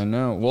sunglasses? I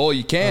know. Well,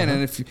 you can,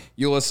 and if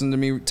you listen to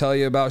me tell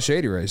you about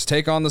Shady Rays.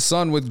 Take on the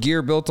sun with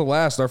gear built to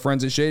last. Our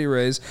friends at Shady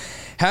Rays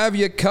have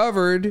you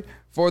covered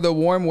for the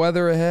warm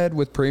weather ahead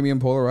with premium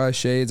polarized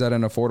shades at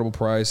an affordable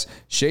price.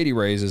 Shady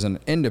Rays is an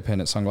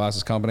independent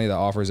sunglasses company that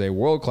offers a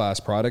world-class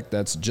product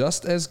that's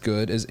just as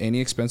good as any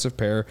expensive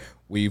pair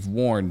we've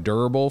worn.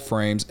 Durable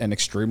frames and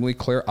extremely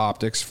clear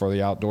optics for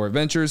the outdoor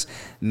adventures.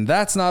 And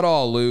that's not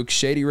all, Luke.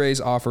 Shady Rays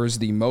offers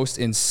the most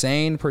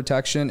insane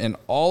protection in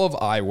all of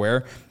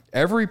eyewear.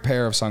 Every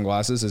pair of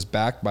sunglasses is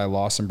backed by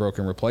lost and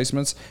broken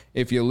replacements.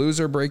 If you lose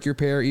or break your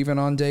pair, even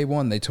on day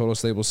one, they told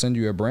us they will send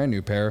you a brand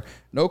new pair.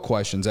 No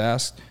questions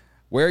asked.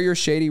 Wear your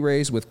Shady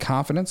Rays with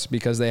confidence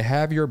because they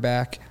have your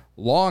back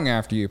long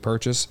after you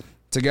purchase.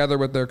 Together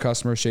with their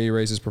customers, Shady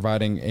Rays is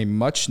providing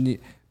much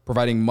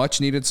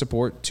needed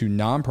support to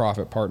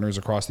nonprofit partners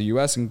across the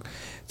U.S. and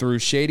through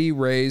Shady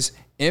Rays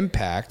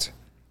Impact,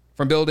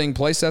 from building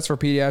play sets for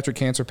pediatric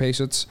cancer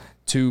patients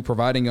to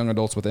providing young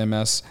adults with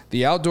MS.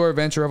 The outdoor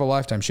adventure of a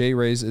lifetime, Shady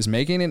Rays is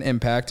making an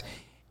impact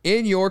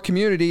in your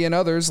community and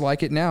others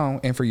like it now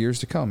and for years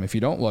to come. If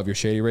you don't love your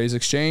Shady Rays,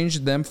 exchange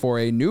them for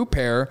a new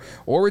pair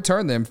or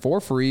return them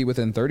for free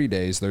within 30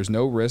 days. There's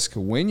no risk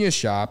when you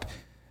shop.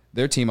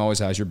 Their team always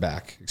has your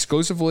back.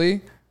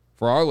 Exclusively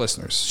for our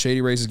listeners,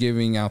 Shady Rays is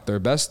giving out their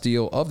best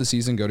deal of the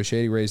season. Go to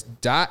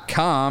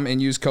shadyrays.com and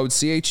use code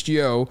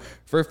CHGO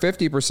for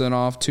 50%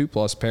 off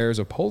 2+ pairs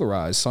of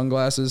polarized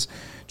sunglasses.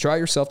 Try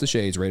yourself the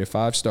shades, rated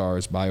 5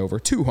 stars by over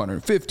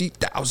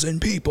 250,000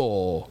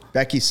 people.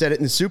 Becky said it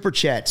in the super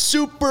chat.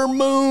 Super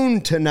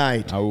moon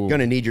tonight. Oh.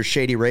 Gonna need your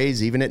Shady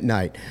Rays even at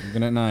night.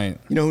 Even at night.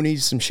 You know who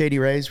needs some Shady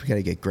Rays? We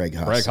gotta get Greg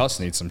Huss. Greg Huss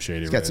needs some Shady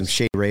Rays. He's got some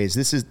Shady Rays.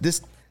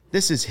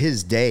 This is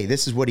his day.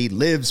 This is what he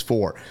lives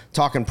for.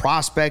 Talking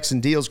prospects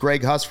and deals.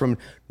 Greg Huss from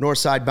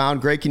Northside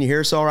Bound. Greg, can you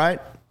hear us all right?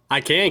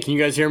 I can. Can you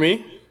guys hear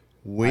me?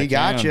 We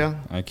got you.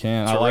 I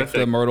can. Terrific. I like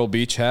the Myrtle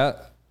Beach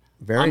hat.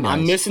 Very nice.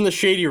 I'm missing the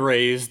Shady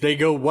Rays. They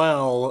go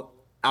well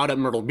out at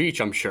Myrtle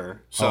Beach, I'm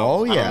sure.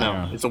 So, I don't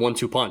know. It's a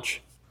 1-2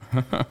 punch.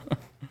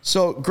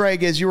 So,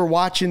 Greg, as you were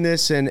watching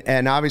this,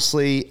 and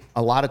obviously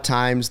a lot of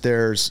times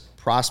there's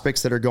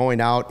prospects that are going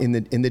out in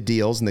the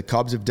deals, and the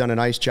Cubs have done a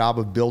nice job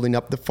of building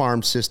up the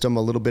farm system,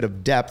 a little bit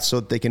of depth so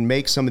that they can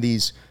make some of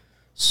these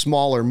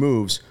smaller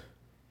moves.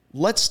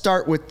 Let's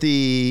start with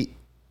the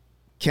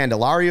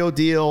Candelario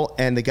deal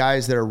and the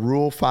guys that are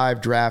Rule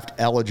 5 draft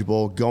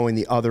eligible going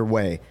the other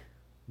way.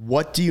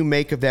 What do you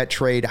make of that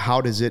trade? How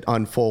does it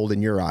unfold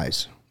in your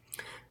eyes?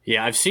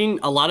 Yeah, I've seen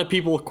a lot of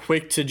people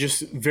quick to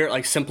just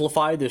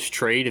simplify this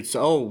trade. It's,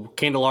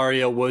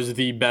 Candelario was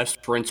the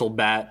best rental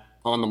bat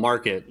on the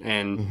market,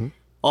 and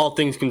all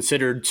things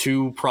considered,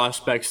 2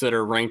 prospects that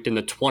are ranked in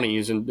the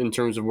 20s in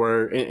terms of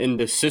where in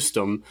this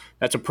system,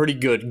 that's a pretty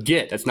good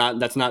get. That's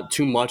not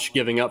too much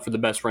giving up for the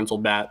best rental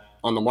bat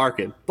on the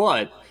market.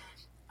 But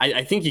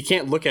I think you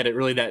can't look at it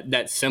really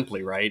that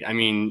simply, right? I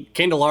mean,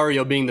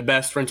 Candelario being the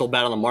best rental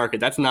bat on the market,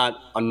 that's not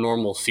a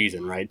normal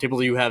season, right?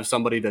 Typically you have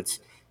somebody that's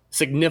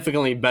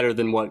significantly better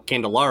than what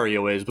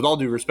Candelario is. With all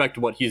due respect to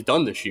what he's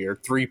done this year,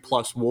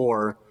 3+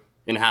 WAR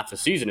in half the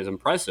season is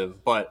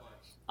impressive, but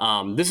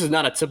this is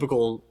not a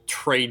typical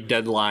trade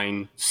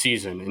deadline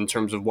season in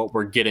terms of what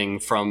we're getting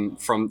from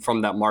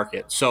that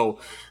market. So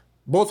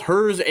both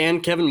Hers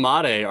and Kevin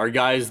Made are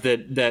guys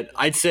that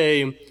I'd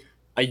say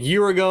a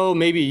year ago,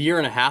 maybe a year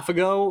and a half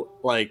ago,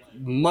 like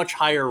much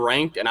higher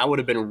ranked, and I would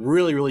have been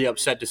really, really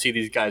upset to see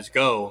these guys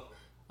go,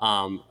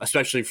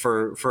 especially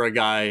for a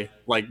guy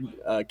like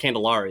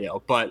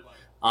Candelario. But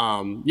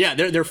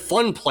they're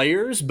fun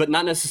players, but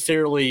not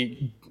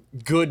necessarily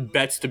good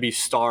bets to be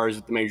stars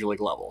at the major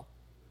league level.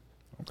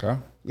 Okay.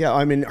 Yeah,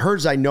 I mean,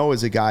 Hers I know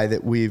is a guy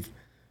that we've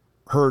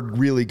heard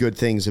really good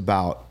things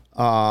about.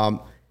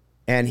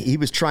 And he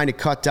was trying to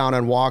cut down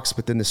on walks,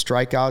 but then the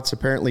strikeouts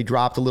apparently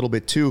dropped a little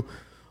bit too.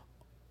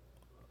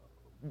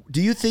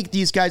 Do you think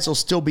these guys will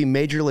still be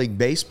Major League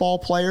Baseball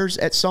players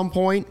at some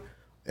point?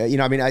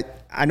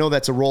 I know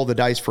that's a roll of the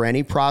dice for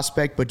any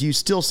prospect, but do you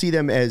still see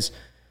them as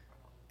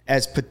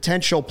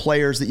potential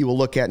players that you will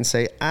look at and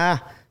say,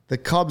 the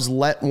Cubs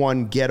let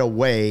one get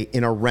away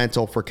in a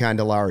rental for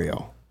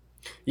Candelario?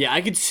 Yeah, I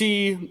could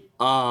see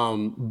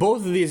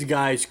both of these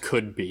guys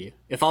could be.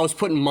 If I was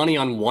putting money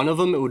on one of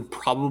them, it would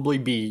probably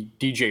be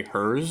DJ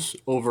Hers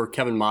over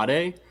Kevin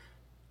Made.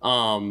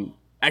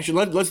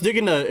 Actually, let's dig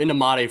into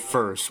Made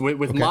first.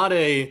 With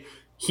Made,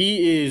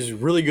 he is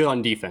really good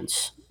on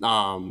defense.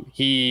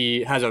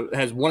 He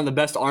has one of the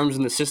best arms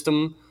in the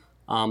system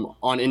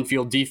on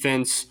infield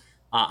defense.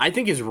 I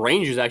think his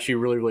range is actually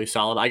really, really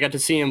solid. I got to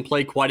see him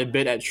play quite a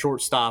bit at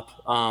shortstop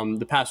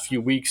the past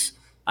few weeks.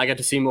 I got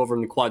to see him over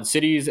in the Quad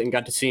Cities and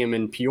got to see him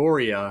in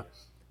Peoria,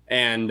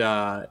 and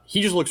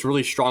he just looks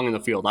really strong in the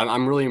field.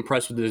 I'm really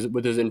impressed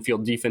with his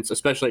infield defense,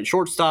 especially at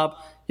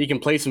shortstop. He can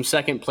play some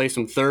second, play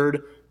some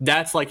third.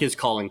 That's like his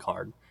calling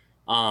card.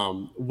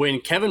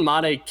 When Kevin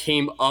Made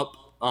came up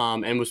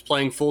and was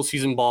playing full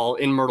season ball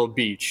in Myrtle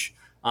Beach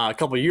a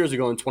couple of years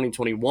ago in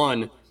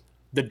 2021,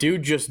 the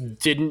dude just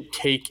didn't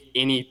take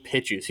any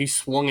pitches. He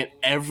swung at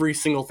every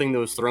single thing that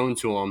was thrown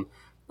to him.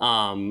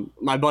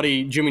 My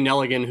buddy Jimmy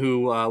Nelligan,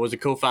 who was a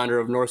co-founder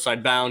of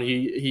Northside Bound,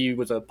 he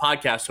was a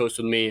podcast host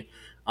with me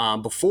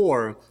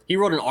before. He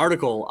wrote an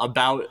article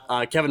about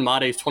Kevin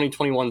Made's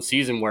 2021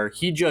 season where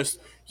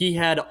he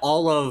had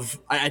all of,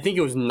 I think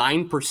it was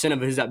 9%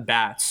 of his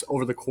at-bats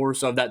over the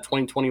course of that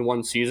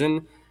 2021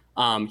 season.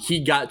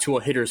 He got to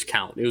a hitter's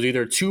count. It was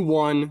either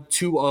 2-1,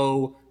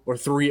 2-0, or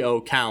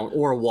 3-0 count,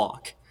 or a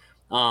walk.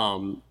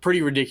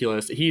 Pretty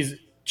ridiculous. He's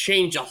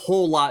changed a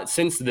whole lot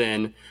since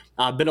then.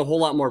 Been a whole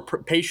lot more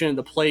patient at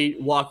the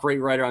plate, walk rate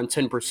right around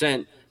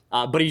 10%,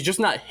 but he's just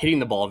not hitting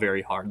the ball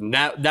very hard. And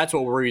that's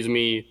what worries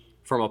me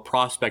from a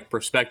prospect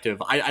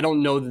perspective. I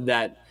don't know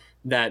that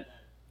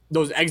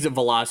those exit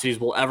velocities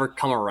will ever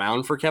come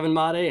around for Kevin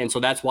Made, and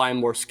so that's why I'm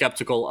more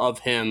skeptical of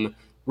him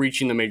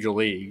reaching the major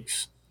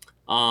leagues.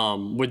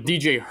 With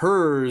DJ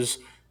Hers,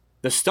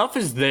 the stuff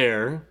is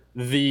there.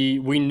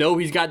 We know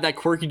he's got that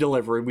quirky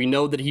delivery. We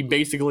know that he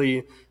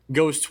basically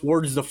goes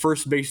towards the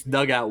first base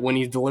dugout when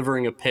he's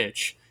delivering a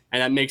pitch,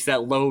 and that makes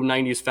that low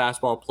 90s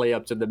fastball play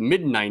up to the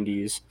mid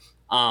 90s.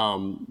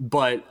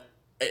 But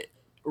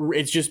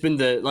it's just been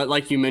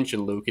like you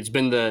mentioned, Luke, it's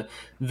been the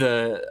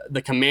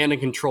command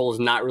and control has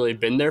not really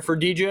been there for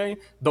DJ,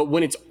 but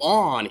when it's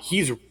on,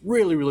 he's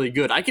really, really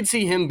good. I could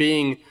see him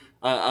being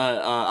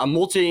a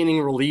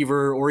multi-inning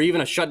reliever, or even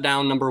a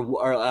shutdown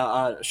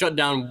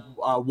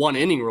one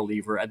inning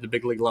reliever at the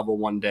big league level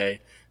one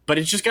day. But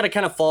it's just got to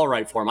kind of fall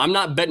right for him. I'm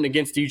not betting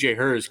against DJ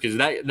Hers because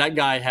that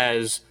guy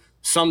has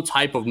some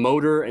type of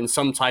motor and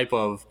some type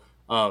of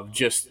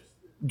just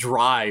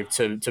drive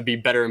to be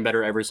better and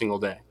better every single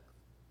day.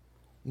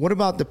 What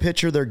about the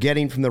pitcher they're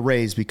getting from the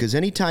Rays? Because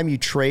anytime you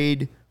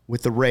trade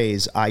with the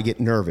Rays, I get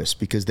nervous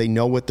because they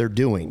know what they're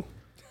doing.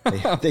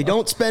 They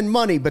don't spend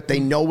money, but they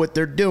know what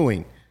they're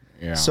doing.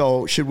 Yeah.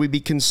 So should we be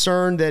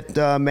concerned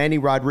that Manny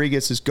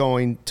Rodriguez is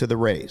going to the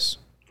Rays?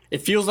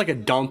 It feels like a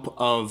dump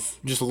of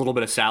just a little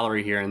bit of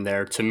salary here and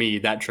there. To me,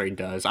 that trade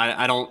does.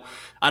 I don't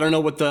know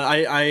what the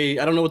I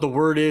don't know what the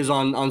word is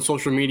on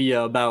social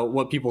media about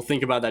what people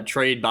think about that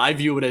trade, but I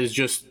view it as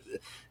just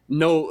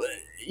no.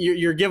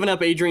 You're giving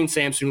up Adrian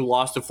Sampson, who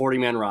lost a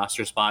 40-man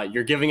roster spot.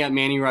 You're giving up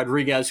Manny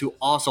Rodriguez, who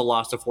also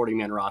lost a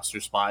 40-man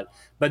roster spot,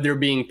 but they're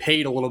being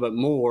paid a little bit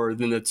more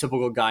than the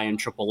typical guy in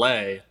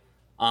AAA.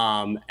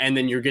 And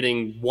then you're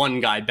getting one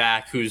guy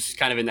back who's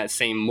kind of in that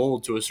same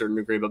mold to a certain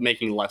degree, but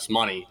making less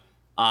money.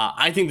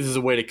 I think this is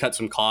a way to cut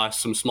some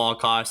costs, some small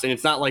costs, and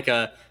it's not like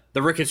the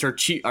Ricketts are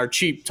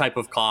cheap type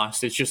of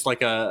cost. It's just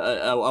like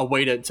a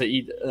way to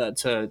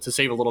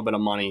save a little bit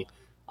of money.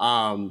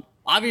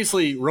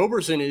 Obviously,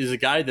 Roberson is a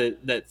guy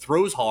that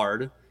throws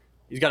hard.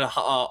 He's got a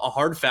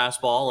hard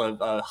fastball,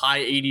 a high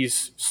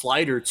 80s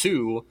slider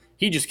too.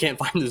 He just can't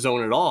find the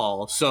zone at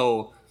all.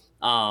 So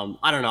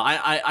I don't know.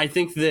 I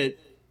think that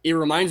it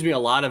reminds me a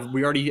lot of,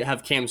 we already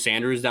have Cam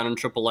Sanders down in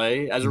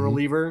AAA as a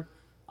reliever.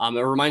 It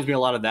reminds me a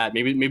lot of that.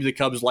 Maybe the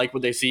Cubs like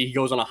what they see. He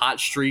goes on a hot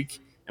streak,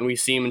 and we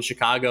see him in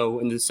Chicago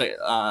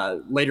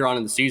later on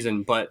in the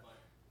season. But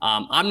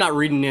I'm not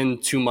reading in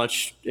too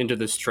much into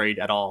this trade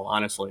at all,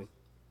 honestly.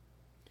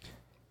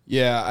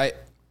 Yeah,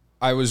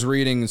 I was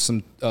reading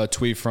some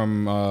tweet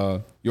from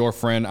our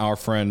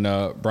friend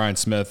Brian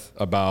Smith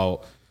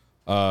about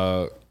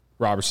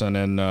Robertson,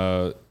 and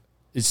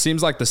it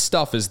seems like the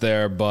stuff is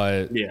there,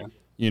 but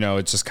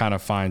it's just kind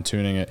of fine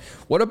tuning it.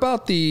 What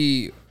about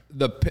the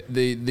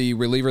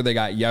reliever they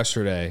got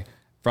yesterday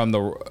from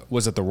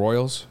was it the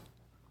Royals?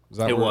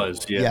 It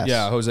was, yeah.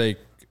 Yeah, Jose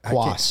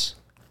Cuas.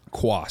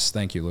 Cuas,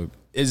 thank you, Luke.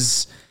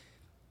 Is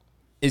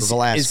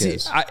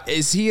Velasquez.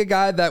 Is he a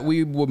guy that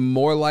we would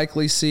more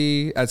likely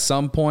see at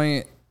some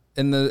point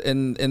in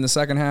the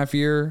second half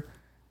year?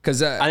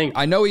 Because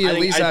I know he at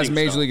least has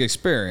major league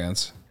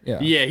experience.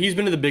 Yeah, he's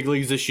been to the big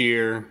leagues this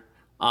year.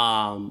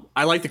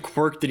 I like the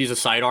quirk that he's a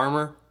side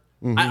armer.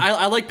 Mm-hmm.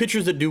 I like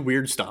pitchers that do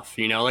weird stuff.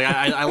 Like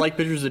I like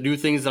pitchers that do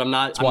things that I'm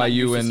not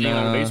used to seeing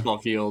on a baseball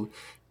field.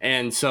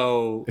 And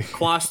so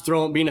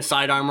Cuas being a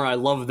side armer, I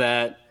love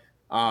that.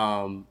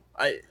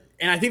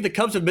 And I think the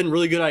Cubs have been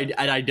really good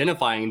at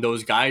identifying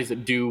those guys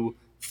that do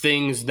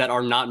things that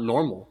are not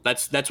normal.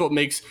 That's what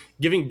makes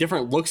giving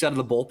different looks out of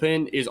the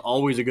bullpen is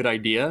always a good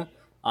idea.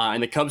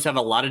 And the Cubs have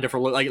a lot of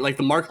different looks, like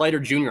the Mark Leiter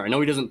Jr. I know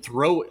he doesn't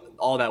throw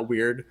all that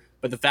weird,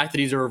 but the fact that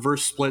he's a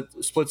reverse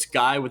splits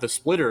guy with a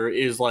splitter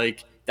is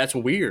like, that's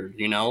weird,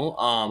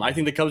 I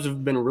think the Cubs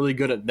have been really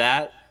good at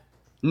that.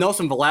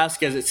 Nelson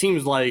Velasquez, it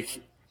seems like,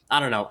 I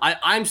don't know.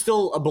 I'm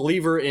still a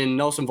believer in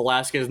Nelson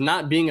Velasquez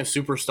not being a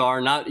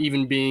superstar, not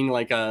even being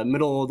like a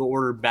middle of the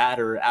order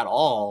batter at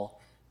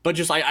all. But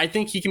just I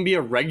think he can be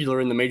a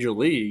regular in the major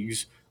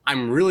leagues.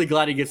 I'm really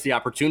glad he gets the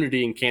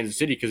opportunity in Kansas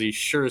City because he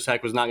sure as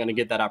heck was not going to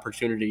get that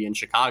opportunity in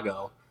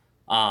Chicago.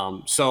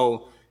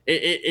 So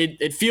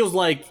it feels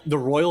like the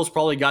Royals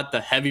probably got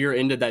the heavier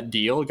end of that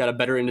deal, got a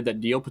better end of that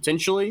deal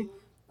potentially.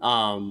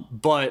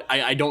 But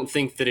I don't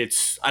think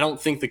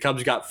the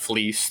Cubs got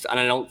fleeced, and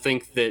I don't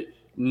think that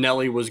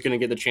Nelly was going to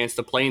get the chance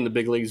to play in the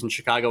big leagues in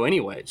Chicago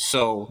anyway.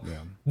 So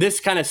this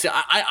kind of,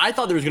 I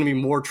thought there was going to be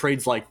more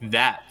trades like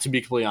that, to be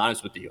completely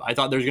honest with you. I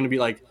thought there was going to be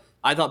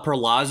I thought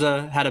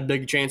Perlaza had a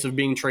big chance of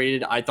being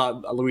traded. I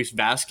thought Luis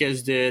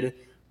Vasquez did.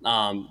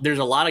 There's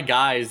a lot of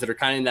guys that are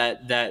kind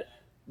of that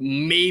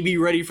may be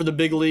ready for the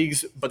big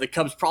leagues, but the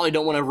Cubs probably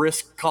don't want to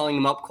risk calling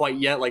them up quite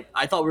yet.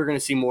 I thought we were going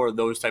to see more of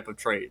those type of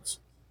trades.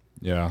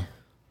 Yeah.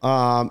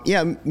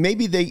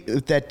 Maybe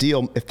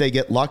if they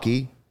get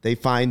lucky, they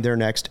find their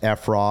next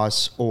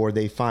Efros, or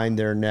they find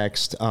their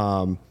next,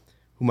 whom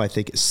I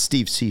think is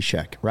Steve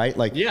Cishek, right?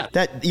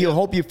 You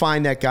hope you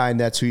find that guy and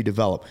that's who you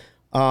develop.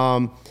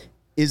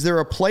 Is there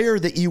a player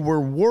that you were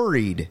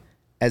worried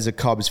as a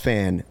Cubs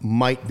fan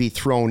might be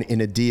thrown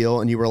in a deal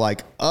and you were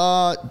like,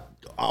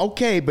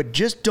 okay, but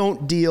just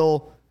don't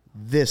deal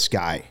this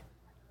guy?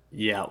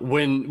 Yeah.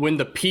 When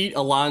the Pete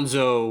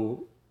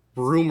Alonso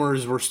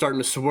rumors were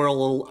starting to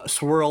swirl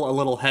a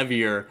little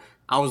heavier,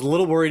 I was a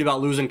little worried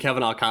about losing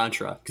Kevin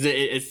Alcantara because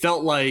it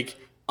felt like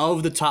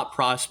of the top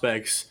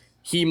prospects,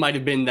 he might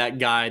have been that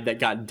guy that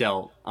got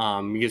dealt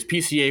because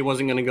PCA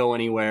wasn't going to go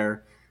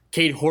anywhere.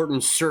 Cade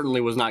Horton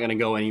certainly was not going to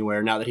go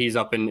anywhere now that he's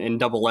up in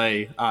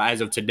Double-A as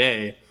of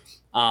today.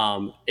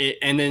 And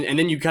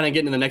then you kind of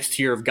get into the next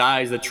tier of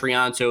guys, the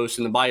Triantos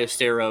and the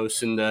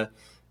Ballesteros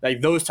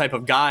and those type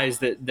of guys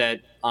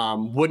that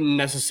wouldn't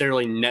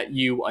necessarily net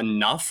you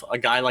enough, a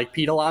guy like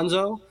Pete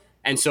Alonso.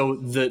 And so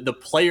the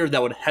player that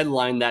would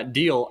headline that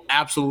deal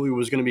absolutely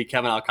was going to be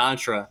Kevin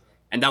Alcantara,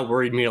 and that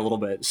worried me a little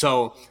bit.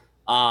 So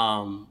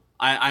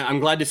I'm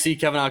glad to see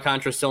Kevin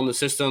Alcantara still in the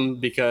system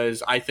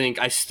because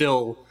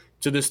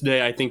to this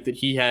day, I think that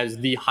he has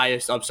the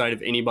highest upside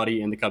of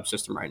anybody in the Cubs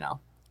system right now.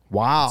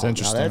 Wow. That's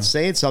interesting. Now that's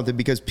saying something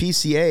because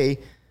PCA,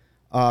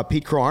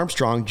 Pete Crow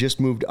Armstrong, just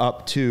moved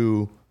up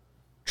to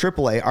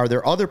AAA. Are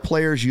there other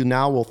players you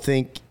now will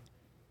think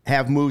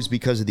have moves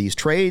because of these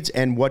trades?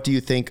 And what do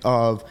you think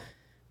of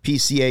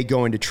PCA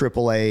going to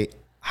AAA,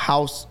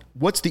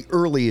 what's the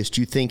earliest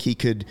you think he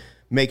could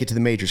make it to the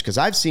majors? Because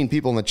I've seen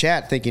people in the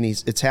chat thinking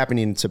it's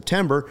happening in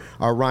September.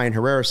 Ryan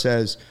Herrera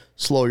says,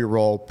 slow your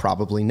roll,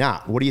 probably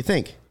not. What do you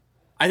think?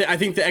 I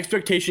think the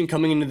expectation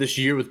coming into this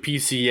year with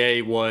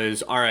PCA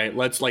was, all right,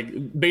 let's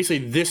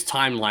basically this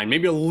timeline,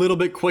 maybe a little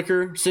bit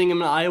quicker seeing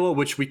him in Iowa,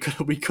 which we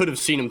could have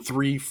seen him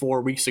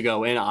 3-4 weeks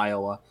ago in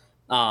Iowa.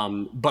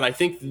 But I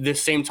think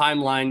this same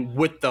timeline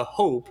with the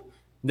hope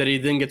that he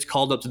then gets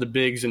called up to the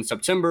bigs in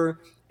September,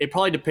 it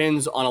probably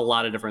depends on a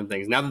lot of different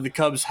things. Now that the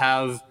Cubs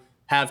have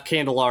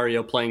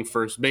Candelario playing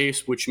first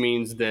base, which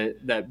means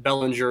that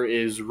Bellinger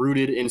is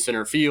rooted in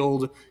center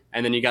field,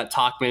 and then you got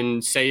Tauchman,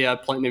 Seiya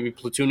maybe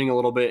platooning a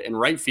little bit in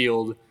right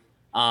field,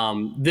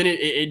 then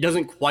it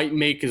doesn't quite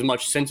make as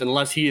much sense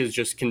unless he is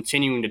just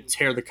continuing to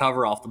tear the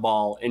cover off the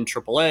ball in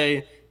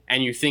AAA,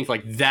 and you think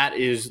that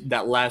is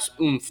that last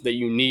oomph that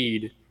you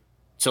need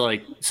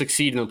to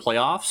succeed in the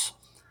playoffs.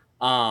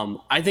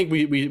 I think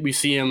we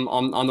see him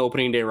on the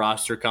opening day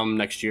roster come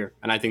next year,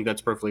 and I think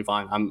that's perfectly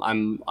fine.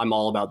 I'm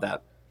all about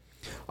that.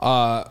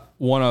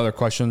 One other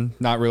question,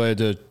 not related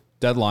to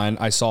deadline.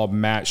 I saw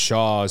Matt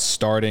Shaw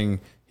starting.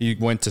 He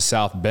went to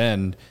South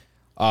Bend,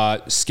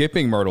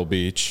 skipping Myrtle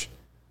Beach.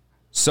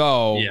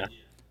 So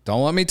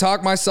don't let me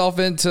talk myself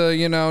into,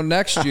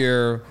 next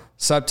year,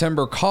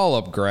 September call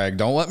up, Greg.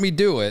 Don't let me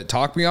do it.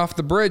 Talk me off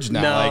the bridge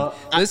now.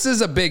 No, this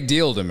is a big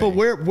deal to me. But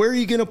where are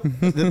you going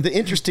to, the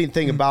interesting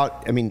thing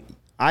about,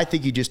 I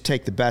think you just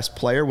take the best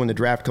player when the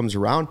draft comes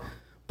around,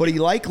 but he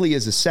likely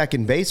is a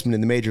second baseman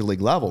in the major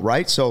league level,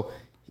 right? So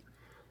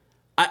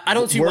I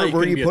don't see why he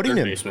couldn't be a third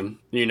baseman.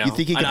 You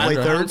think he can play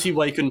third? I don't see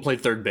why he couldn't play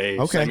third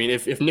base. Okay.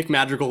 If Nick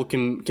Madrigal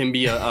can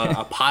be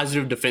a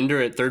positive defender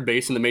at third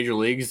base in the major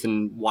leagues,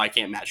 then why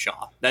can't Matt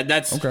Shaw?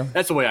 That's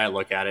the way I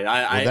look at it.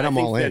 Then I'm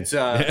all in.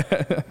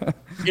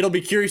 It'll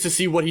be curious to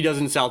see what he does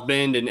in South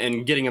Bend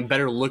and getting a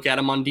better look at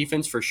him on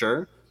defense for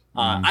sure.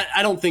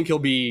 I don't think he'll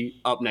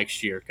be up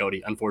next year,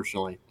 Cody,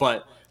 unfortunately.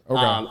 But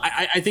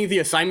I think the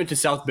assignment to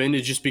South Bend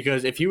is just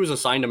because if he was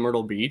assigned to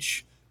Myrtle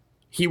Beach,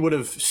 he would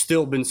have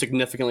still been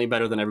significantly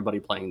better than everybody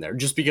playing there,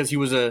 just because he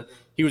was a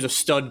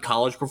stud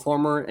college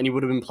performer, and he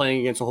would have been playing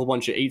against a whole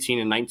bunch of 18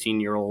 and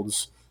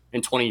 19-year-olds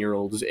and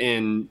 20-year-olds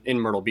in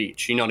Myrtle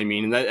Beach. You know what I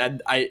mean?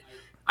 And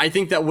I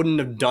think that wouldn't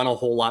have done a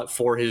whole lot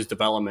for his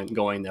development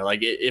going there.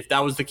 If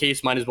that was the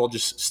case, might as well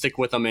just stick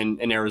with him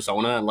in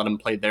Arizona and let him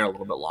play there a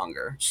little bit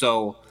longer.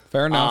 So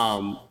fair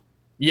enough.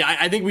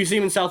 I think we see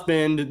him in South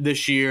Bend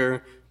this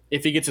year.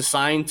 If he gets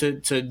assigned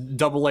to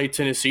Double-A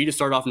Tennessee to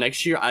start off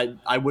next year,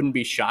 I wouldn't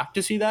be shocked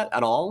to see that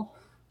at all.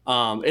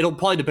 It'll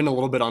probably depend a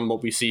little bit on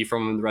what we see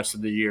from him the rest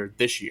of the year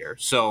this year.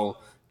 So,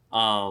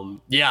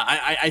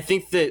 I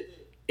think that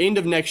end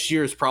of next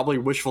year is probably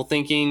wishful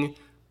thinking.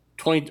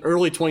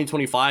 Early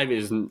 2025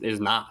 is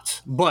not.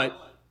 But,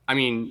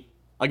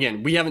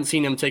 again, we haven't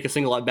seen him take a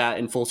single at-bat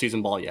in full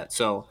season ball yet.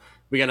 So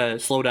we got to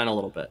slow down a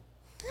little bit.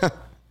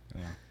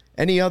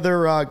 Any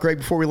other, Greg,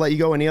 before we let you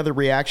go, any other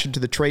reaction to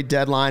the trade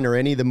deadline or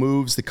any of the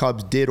moves the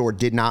Cubs did or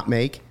did not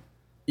make?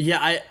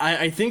 Yeah,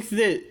 I think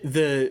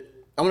that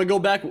I'm going to go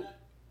back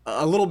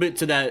a little bit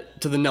to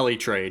the Nelly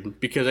trade,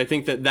 because I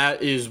think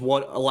that is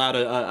what allowed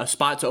a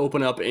spot to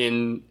open up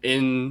in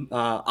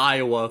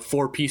Iowa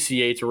for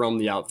PCA to roam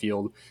the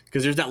outfield,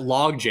 because there's that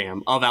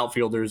logjam of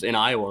outfielders in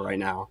Iowa right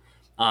now.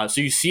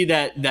 So you see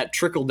that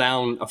trickle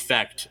down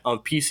effect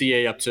of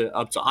PCA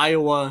up to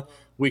Iowa.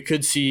 We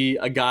could see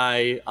a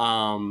guy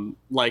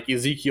like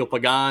Ezekiel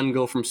Pagan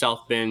go from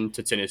South Bend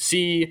to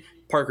Tennessee,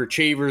 Parker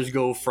Chavers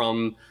go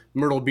from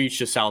Myrtle Beach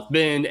to South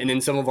Bend, and then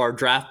some of our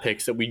draft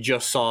picks that we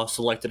just saw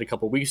selected a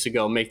couple weeks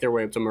ago make their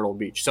way up to Myrtle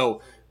Beach.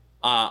 So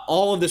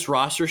all of this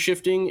roster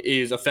shifting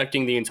is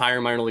affecting the entire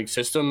minor league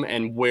system,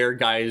 and where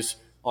guys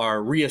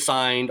are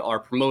reassigned, are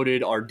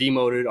promoted, are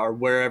demoted, or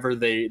wherever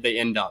they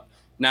end up.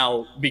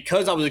 Now,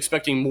 because I was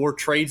expecting more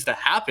trades to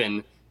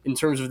happen in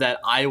terms of that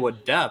Iowa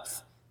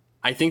depth,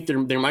 I think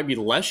there might be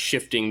less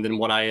shifting than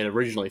what I had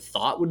originally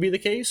thought would be the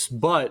case,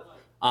 but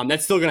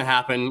that's still going to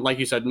happen. Like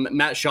you said,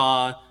 Matt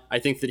Shaw, I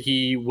think that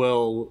he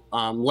will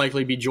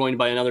likely be joined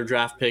by another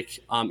draft pick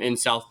in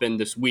South Bend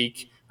this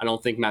week. I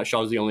don't think Matt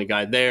Shaw is the only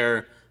guy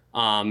there.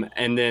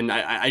 And then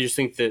I just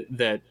think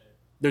that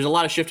there's a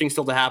lot of shifting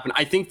still to happen.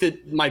 I think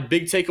that my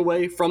big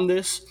takeaway from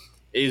this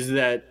is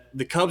that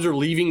the Cubs are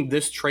leaving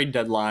this trade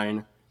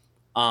deadline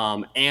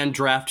and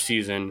draft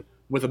season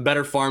with a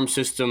better farm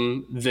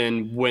system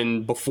than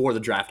when before the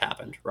draft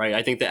happened, right?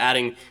 I think that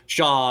adding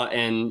Shaw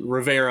and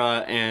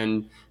Rivera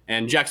and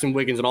Jackson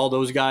Wiggins and all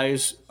those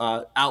guys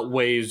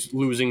outweighs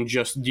losing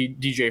just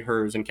DJ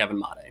Herz and Kevin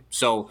Made.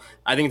 So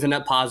I think it's a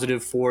net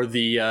positive for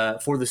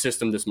the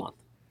system this month.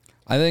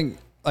 I think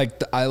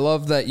I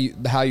love that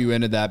how you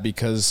ended that,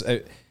 because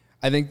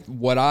I think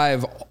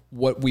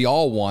what we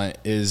all want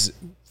is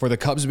for the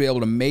Cubs to be able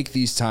to make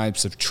these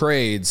types of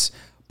trades.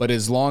 But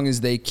as long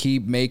as they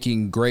keep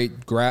making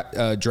great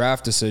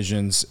draft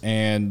decisions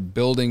and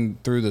building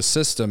through the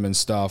system and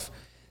stuff,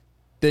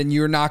 then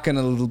you're not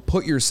going to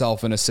put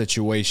yourself in a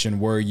situation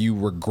where you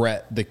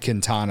regret the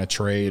Quintana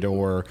trade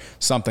or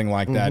something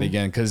like that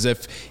again. Because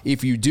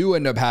if you do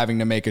end up having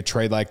to make a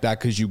trade like that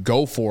because you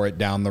go for it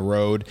down the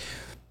road,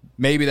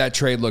 maybe that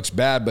trade looks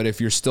bad, but if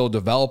you're still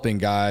developing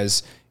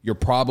guys, you're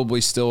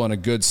probably still in a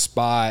good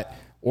spot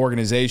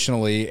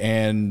organizationally,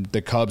 and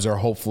the Cubs are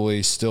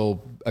hopefully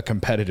still a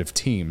competitive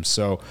team.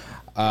 So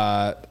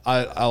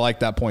I like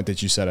that point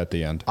that you said at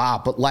the end.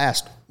 But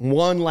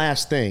one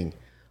last thing.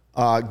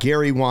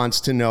 Gary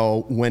wants to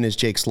know, when is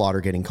Jake Slaughter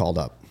getting called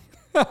up?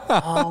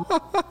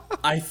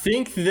 I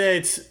think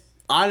that,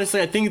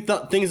 honestly,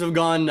 things have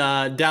gone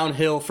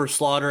downhill for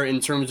Slaughter in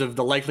terms of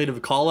the likelihood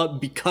of call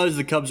up because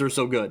the Cubs are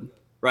so good,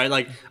 right?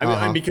 Like,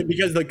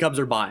 because the Cubs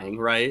are buying,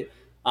 right?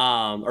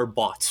 Or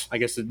bought. I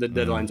guess the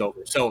deadline's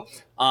over. So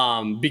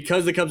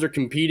because the Cubs are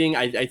competing,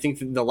 I think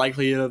the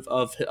likelihood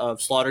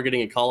of Slaughter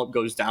getting a call up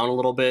goes down a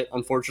little bit,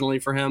 unfortunately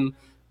for him.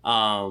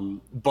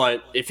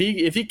 But if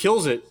he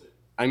kills it,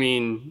 I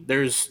mean,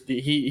 there's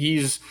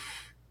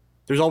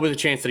always a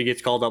chance that he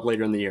gets called up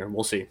later in the year.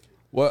 We'll see.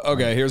 Well,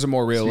 okay, here's a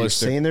more realistic.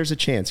 So you're saying there's a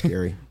chance,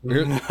 Gary.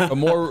 A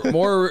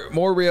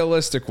more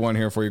realistic one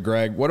here for you,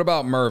 Greg. What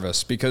about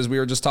Mervis? Because we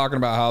were just talking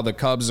about how the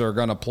Cubs are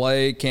going to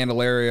play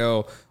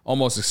Candelario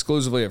almost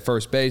exclusively at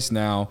first base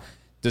now.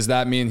 Does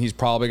that mean he's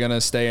probably going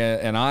to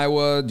stay in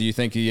Iowa? Do you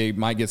think he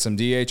might get some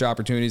DH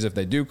opportunities if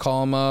they do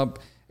call him up?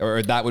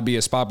 Or that would be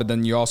a spot, but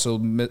then you also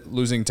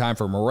losing time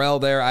for Morel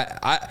there.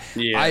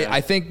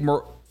 I think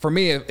for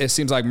me, it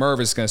seems like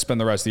Mervis is going to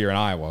spend the rest of the year in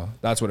Iowa.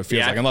 That's what it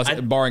feels like,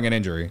 unless barring an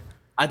injury.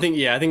 I think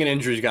an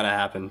injury's got to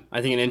happen.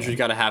 I think an injury's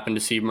got to happen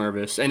to see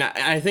Mervis. And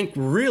I think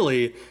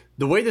really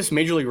the way this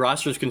Major League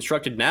roster is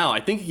constructed now, I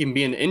think it can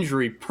be an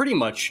injury pretty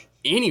much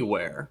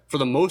anywhere for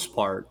the most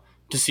part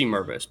to see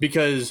Mervis,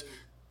 because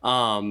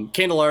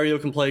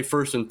Candelario can play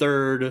first and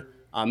third.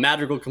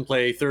 Madrigal can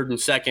play third and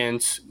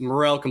second.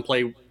 Morel can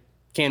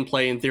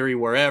play in theory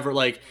wherever.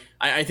 Like,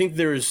 I think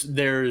there's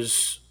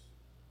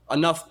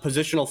enough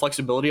positional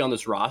flexibility on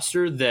this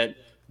roster that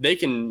they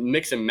can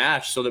mix and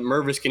match so that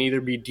Mervis can either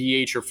be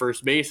DH or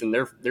first base, and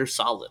they're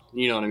solid.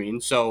 You know what I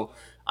mean? So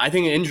I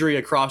think an injury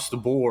across the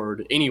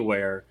board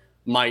anywhere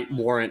might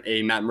warrant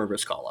a Matt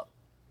Mervis call-up.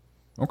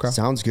 Okay.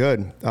 Sounds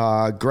good.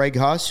 Greg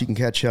Huss, you can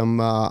catch him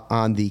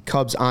on the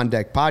Cubs On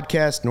Deck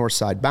podcast,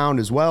 Northside Bound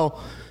as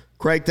well.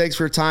 Greg, thanks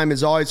for your time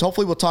as always.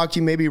 Hopefully we'll talk to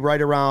you maybe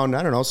right around,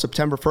 I don't know,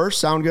 September 1st.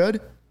 Sound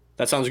good?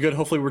 That sounds good.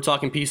 Hopefully we're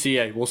talking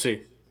PCA. We'll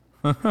see.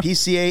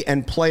 PCA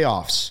and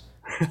playoffs.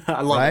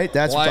 I love it.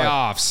 That's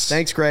playoffs.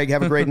 Thanks, Greg.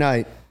 Have a great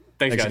night.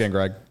 Thanks guys. Again,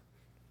 Greg.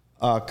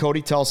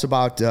 Cody, tell us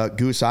about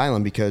Goose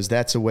Island, because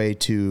that's a way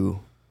to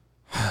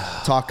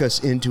talk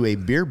us into a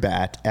beer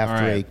bat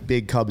after a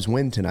big Cubs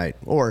win tonight.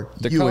 Or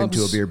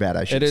into a beer bat,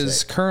 I should say. It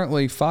is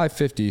currently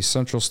 5:50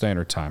 Central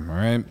Standard Time, all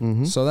right?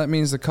 Mm-hmm. So that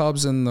means the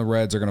Cubs and the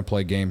Reds are going to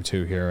play game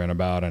 2 here in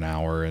about an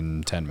hour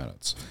and 10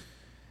 minutes.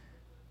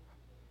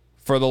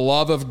 For the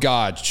love of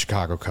God,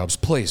 Chicago Cubs,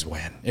 please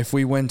win. If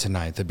we win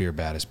tonight, the beer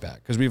bat is back,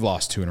 because we've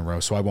lost 2 in a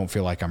row, so I won't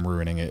feel like I'm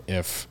ruining it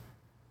if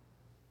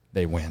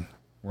they win.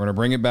 We're going to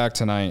bring it back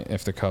tonight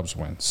if the Cubs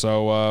win.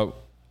 So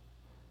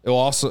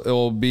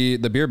it'll be,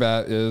 the beer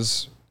bat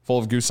is full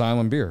of Goose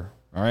Island beer.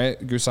 All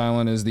right. Goose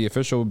Island is the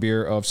official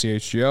beer of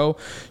CHGO.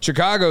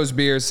 Chicago's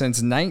beer since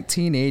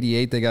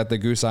 1988. They got the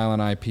Goose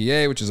Island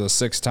IPA, which is a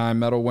 6-time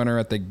medal winner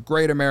at the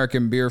Great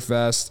American Beer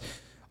Fest.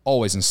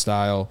 Always in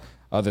style.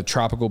 The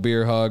Tropical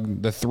Beer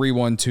Hug, the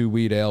 312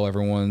 Wheat Ale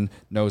everyone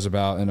knows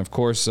about. And, of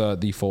course,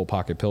 the Full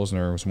Pocket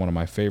Pilsner was one of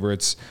my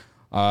favorites.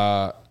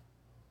 Let's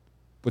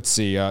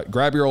see.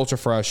 Grab your Ultra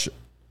Fresh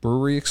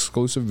brewery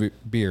exclusive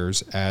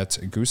beers at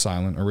Goose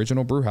Island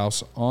Original Brew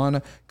House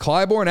on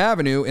Clybourne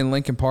Avenue in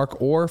Lincoln Park,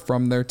 or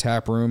from their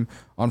tap room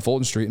on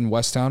Fulton Street in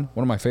Westtown.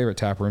 One of my favorite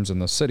tap rooms in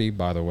the city,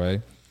 by the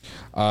way.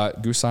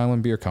 Goose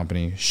Island Beer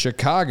Company,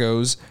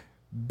 Chicago's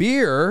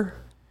beer.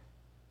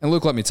 And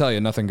Luke, let me tell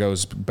you, nothing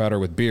goes better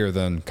with beer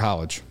than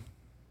college.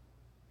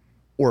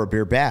 Or a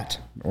beer bat.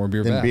 Or a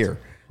beer bat. Beer.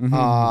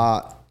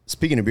 Mm-hmm.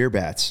 Speaking of beer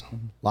bats,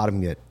 a lot of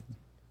them get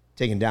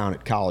taken down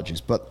at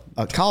colleges. But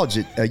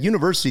a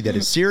university that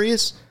is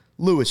serious,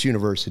 Lewis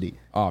University.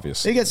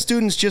 Obviously. They get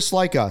students just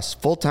like us,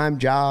 full-time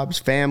jobs,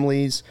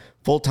 families,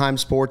 full-time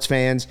sports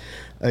fans.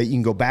 You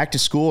can go back to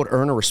school and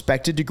earn a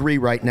respected degree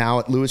right now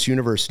at Lewis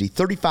University,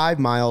 35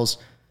 miles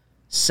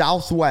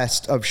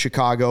southwest of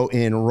Chicago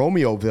in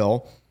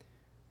Romeoville.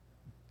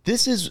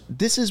 This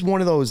is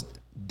one of those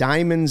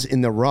diamonds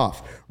in the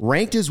rough.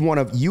 Ranked as one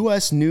of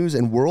U.S. News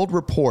and World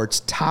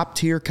Report's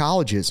top-tier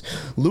colleges,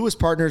 Lewis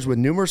partners with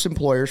numerous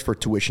employers for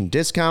tuition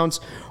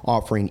discounts,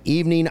 offering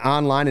evening,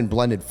 online, and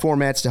blended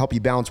formats to help you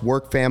balance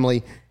work,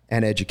 family,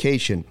 and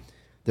education.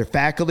 Their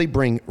faculty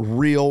bring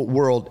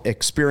real-world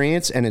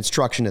experience and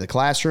instruction to the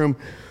classroom.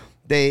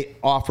 They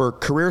offer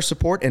career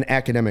support and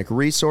academic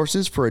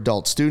resources for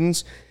adult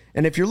students.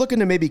 And if you're looking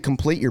to maybe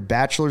complete your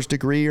bachelor's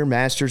degree or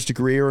master's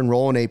degree or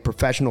enroll in a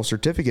professional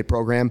certificate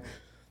program,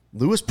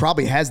 Lewis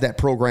probably has that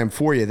program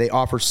for you. They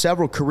offer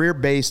several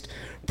career-based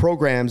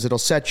programs that'll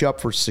set you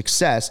up for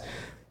success.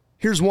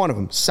 Here's one of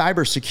them.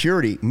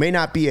 Cybersecurity may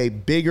not be a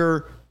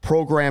bigger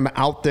program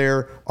out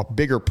there, a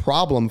bigger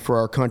problem for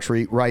our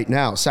country right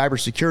now.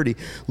 Cybersecurity.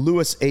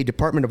 Lewis, a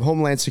Department of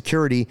Homeland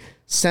Security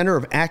Center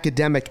of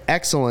Academic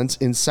Excellence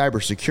in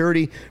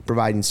Cybersecurity,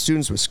 providing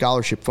students with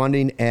scholarship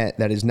funding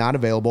that is not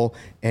available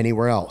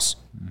anywhere else.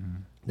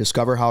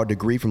 Discover how a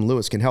degree from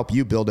Lewis can help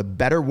you build a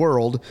better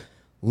world.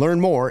 Learn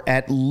more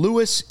at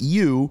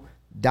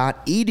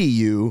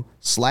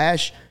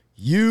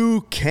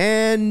lewisu.edu/you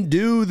can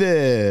do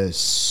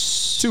this.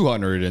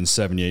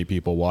 278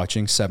 people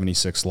watching,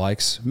 76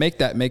 likes. Make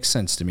that make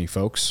sense to me,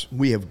 folks.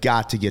 We have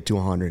got to get to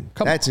 100.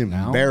 That's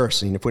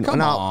embarrassing. If we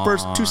now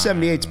first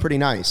 278 is pretty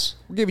nice.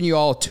 We're giving you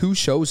all 2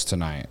 shows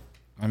tonight.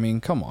 I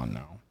mean, come on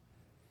now.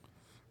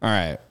 All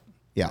right.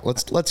 Yeah,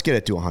 let's get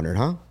it to 100,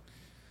 huh?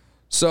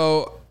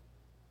 So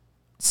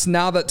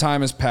now that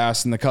time has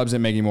passed and the Cubs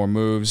didn't make any more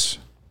moves,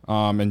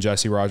 and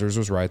Jesse Rogers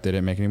was right, they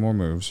didn't make any more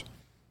moves.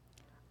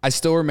 I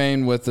still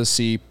remain with the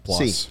C+.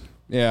 C.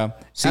 Yeah.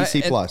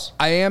 C+.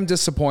 I am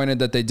disappointed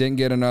that they didn't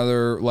get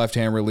another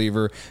left-hand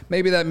reliever.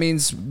 Maybe that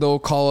means they'll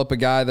call up a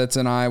guy that's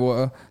in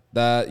Iowa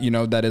that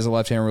is a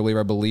left-hand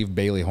reliever. I believe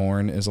Bailey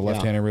Horn is a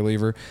left-handed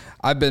reliever.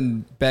 I've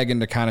been begging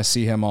to kind of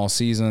see him all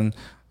season.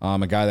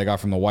 A guy they got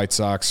from the White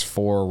Sox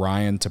for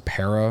Ryan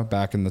Tepera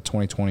back in the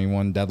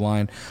 2021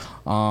 deadline.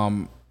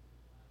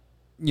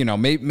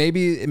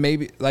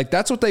 Maybe like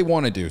that's what they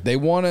want to do. They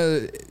want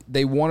to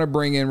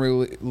bring in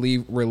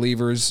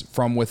relievers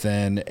from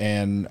within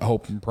and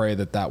hope and pray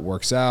that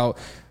works out.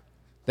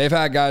 They've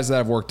had guys that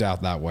have worked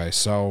out that way,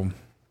 so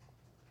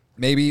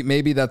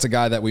maybe that's a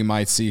guy that we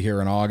might see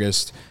here in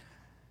August.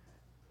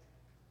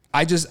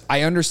 I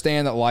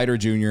understand that Leiter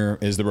Jr.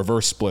 is the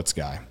reverse splits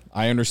guy.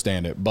 I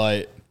understand it,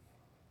 but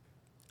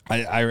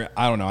I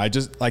don't know. I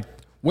just like,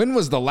 when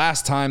was the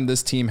last time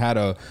this team had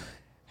a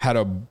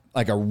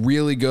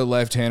really good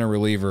left-handed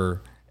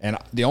reliever? And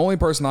the only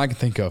person I can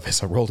think of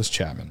is Aroldis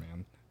Chapman,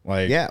 man.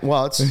 Like, yeah,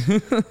 well, it's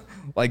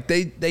like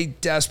they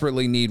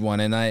desperately need one,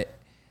 and I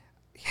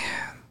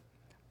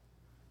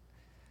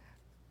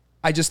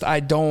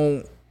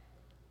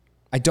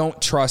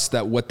don't trust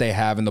that what they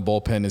have in the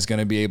bullpen is going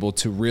to be able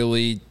to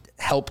really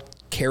help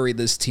carry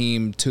this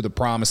team to the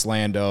promised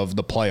land of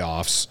the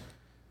playoffs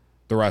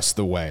the rest of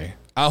the way.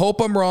 I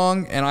hope I'm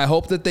wrong, and I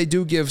hope that they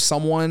do give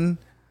someone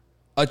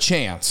a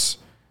chance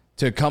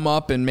to come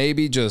up and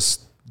maybe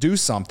just do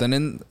something.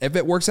 And if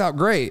it works out,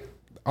 great.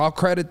 All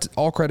credit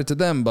to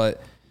them,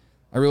 but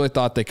I really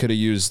thought they could have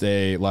used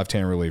a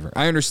left-hand reliever.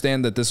 I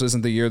understand that this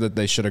isn't the year that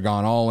they should have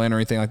gone all in or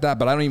anything like that,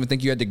 but I don't even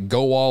think you had to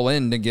go all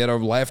in to get a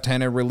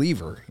left-handed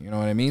reliever. You know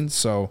what I mean?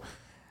 So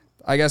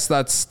I guess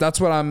that's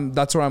what I'm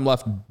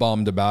left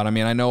bummed about. I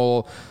mean, I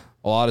know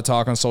a lot of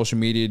talk on social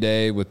media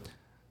today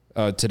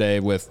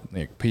with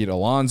Pete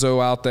Alonso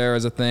out there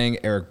as a thing,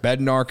 Eric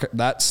Bednar,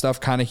 that stuff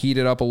kind of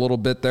heated up a little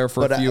bit there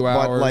for a few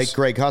hours. But like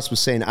Greg Huss was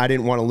saying, I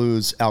didn't want to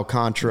lose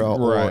Alcantara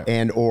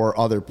or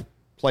other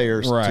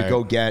players to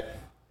go get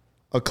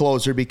a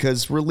closer,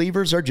 because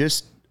relievers are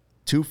just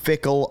too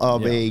fickle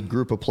of a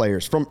group of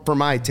players for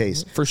my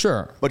taste. For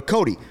sure. But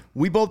Cody,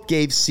 we both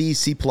gave C+,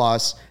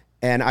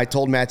 and I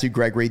told Matthew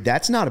Gregory,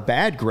 that's not a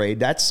bad grade.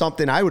 That's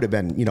something I would have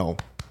been,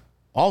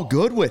 all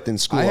good with in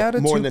school. I had a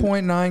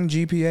 2.9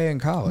 GPA in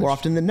college. More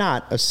often than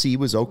not, a C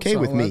was okay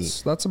with me.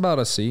 That's about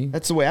a C.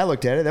 That's the way I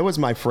looked at it. That was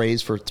my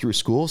phrase through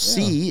school.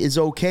 C is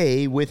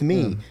okay with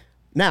me. Yeah.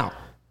 Now,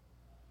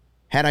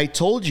 had I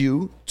told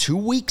you 2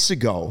 weeks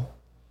ago,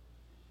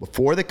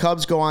 before the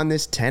Cubs go on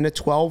this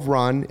 10-12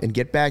 run and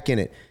get back in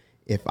it,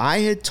 if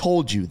I had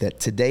told you that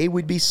today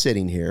we'd be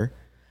sitting here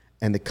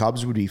and the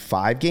Cubs would be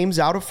 5 games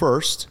out of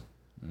first,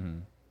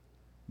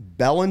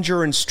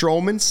 Bellinger and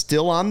Stroman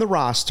still on the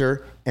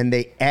roster, and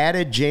they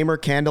added Jeimer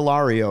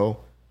Candelario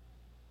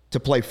to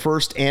play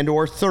first and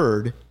or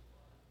third,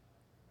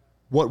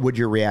 what would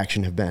your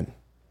reaction have been?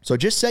 So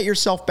just set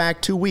yourself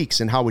back 2 weeks,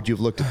 and how would you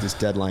have looked at this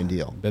deadline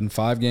deal? Been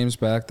 5 games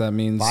back. That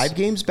means 5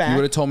 games back. You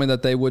would have told me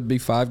that they would be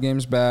 5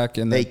 games back,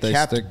 and they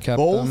kept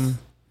both them.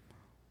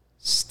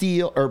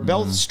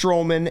 Both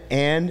Stroman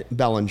and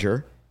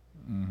Bellinger,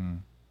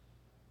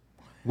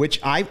 which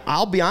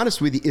I'll be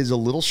honest with you is a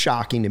little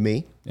shocking to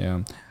me.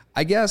 Yeah,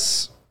 I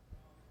guess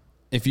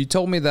if you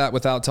told me that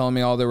without telling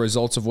me all the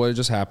results of what had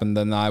just happened,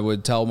 then I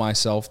would tell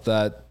myself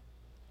that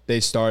they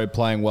started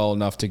playing well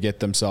enough to get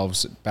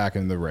themselves back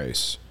in the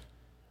race.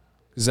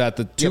 Is that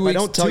the 2 weeks? If I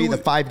don't tell you the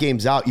 5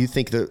 games out, you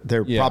think that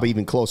they're probably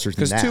even closer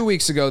than that. Because 2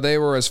 weeks ago, they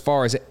were as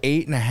far as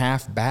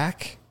 8.5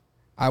 back.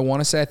 I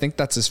want to say, I think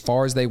that's as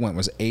far as they went,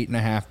 was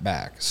 8.5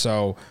 back.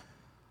 So,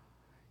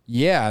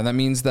 yeah, that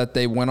means that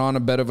they went on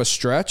a bit of a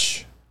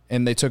stretch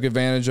and they took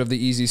advantage of the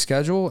easy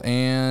schedule.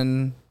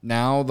 And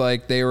now,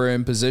 like, they were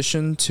in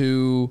position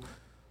to,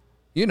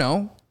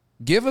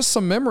 give us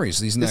some memories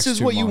these next 2 months. This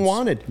is what you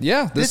wanted.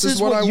 Yeah, this is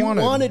what I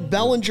wanted. You wanted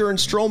Bellinger and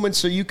Stroman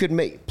so you could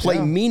play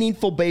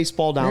meaningful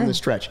baseball down the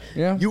stretch.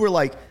 Yeah. You were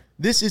like,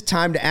 this is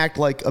time to act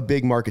like a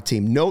big market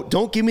team. No,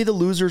 don't give me the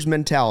losers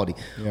mentality.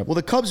 Yep. Well,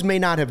 the Cubs may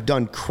not have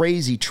done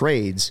crazy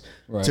trades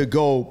to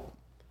go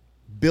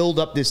build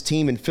up this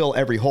team and fill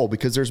every hole,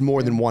 because there's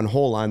more than one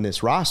hole on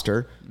this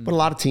roster, but a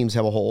lot of teams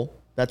have a hole.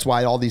 That's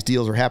why all these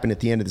deals are happening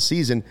at the end of the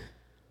season.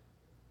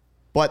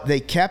 But they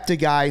kept a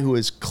guy who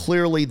is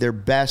clearly their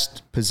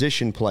best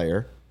position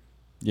player,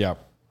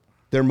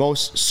 their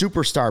most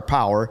superstar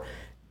power,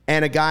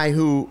 and a guy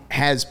who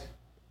has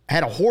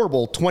had a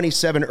horrible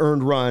 27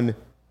 earned run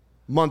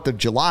month of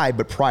July,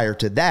 but prior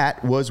to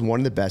that was one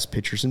of the best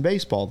pitchers in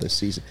baseball this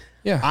season.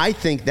 I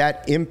think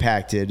that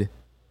impacted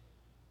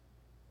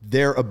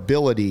their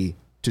ability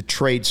to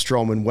trade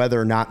Stroman,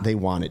 whether or not they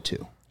wanted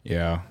to.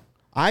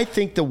 I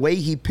think the way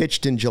he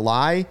pitched in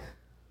July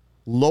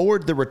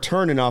lowered the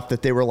return enough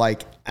that they were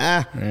like,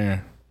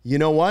 you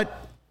know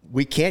what?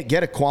 We can't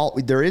get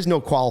there is no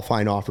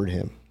qualifying offer to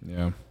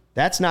him.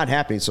 That's not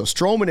happening. So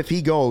Stroman, if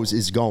he goes,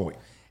 is going.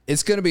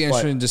 It's going to be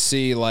interesting to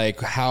see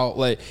how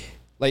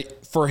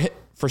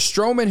for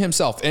Stroman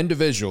himself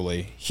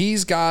individually,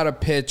 he's got to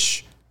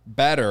pitch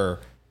better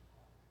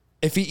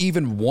if he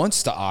even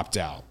wants to opt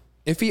out.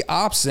 If he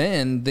opts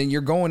in, then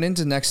you're going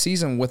into next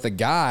season with a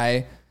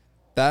guy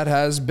that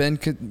has been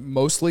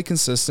mostly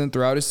consistent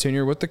throughout his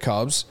tenure with the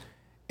Cubs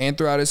and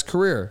throughout his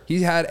career.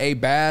 He had a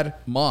bad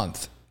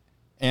month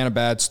and a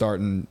bad start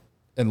in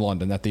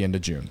London at the end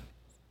of June.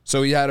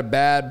 So he had a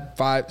bad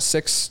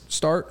 5-6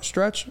 start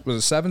stretch. Was it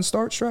a 7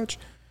 start stretch?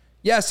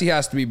 Yes, he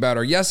has to be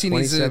better. Yes, he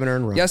needs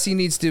to. Yes, he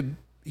needs to.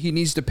 He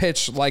needs to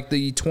pitch like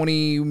the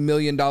 $20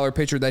 million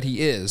pitcher that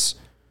he is.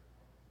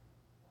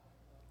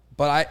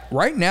 But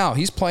right now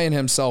he's playing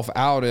himself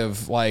out of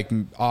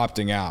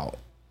opting out.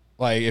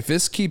 If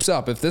this keeps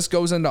up, if this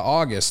goes into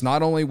August,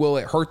 not only will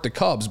it hurt the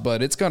Cubs,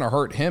 but it's going to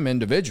hurt him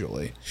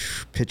individually.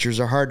 Pitchers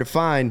are hard to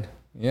find.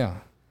 Yeah.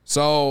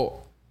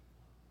 So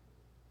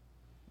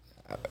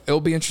it'll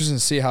be interesting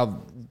to see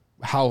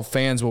how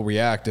fans will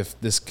react if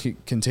this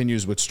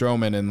continues with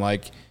Stroman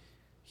and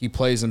he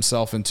plays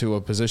himself into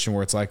a position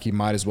where it's he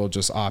might as well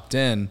just opt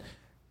in.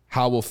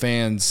 How will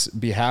fans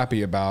be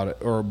happy about it,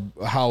 or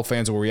how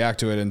fans will react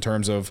to it in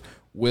terms of,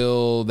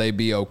 will they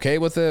be okay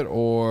with it,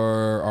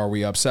 or are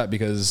we upset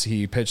because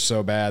he pitched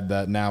so bad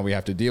that now we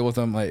have to deal with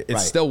him?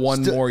 It's still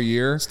one more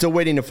year. Still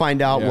waiting to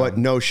find out what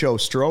no-show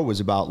Stroh was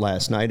about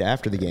last night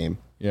after the game.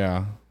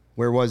 Yeah.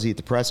 Where was he at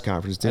the press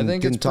conference?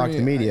 Didn't talk to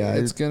the media.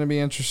 It's going to be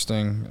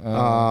interesting.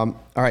 All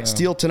right,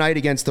 Steel tonight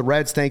against the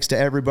Reds. Thanks to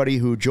everybody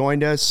who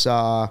joined us.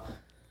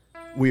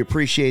 We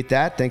appreciate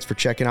that. Thanks for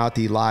checking out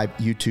the live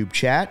YouTube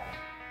chat.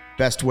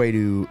 Best way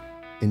to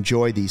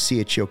enjoy the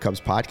CHGO Cubs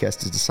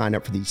podcast is to sign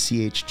up for the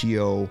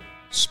CHGO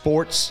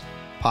Sports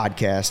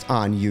podcast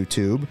on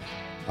YouTube.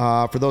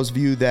 For those of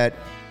you that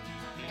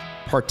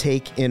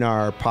partake in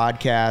our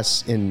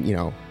podcasts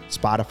in,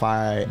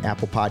 Spotify,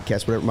 Apple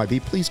Podcasts, whatever it might be,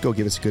 please go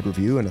give us a good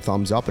review and a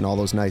thumbs up and all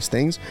those nice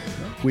things.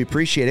 We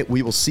appreciate it.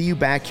 We will see you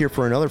back here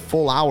for another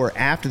full hour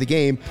after the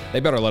game.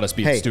 They better let us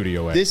be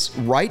Studio A. This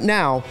right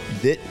now,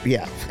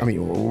 we're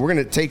going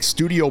to take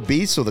Studio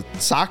B so the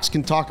Sox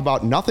can talk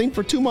about nothing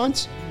for 2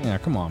 months? Yeah,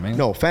 come on, man.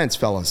 No offense,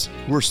 fellas.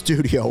 We're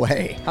Studio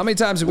A. How many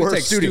times did we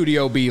take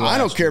Studio B last I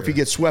don't care year? if you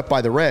get swept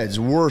by the Reds.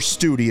 We're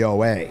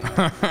Studio A.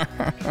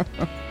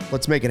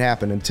 Let's make it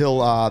happen. Until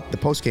the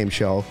postgame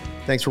show,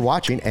 thanks for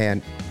watching,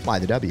 and fly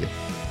the W.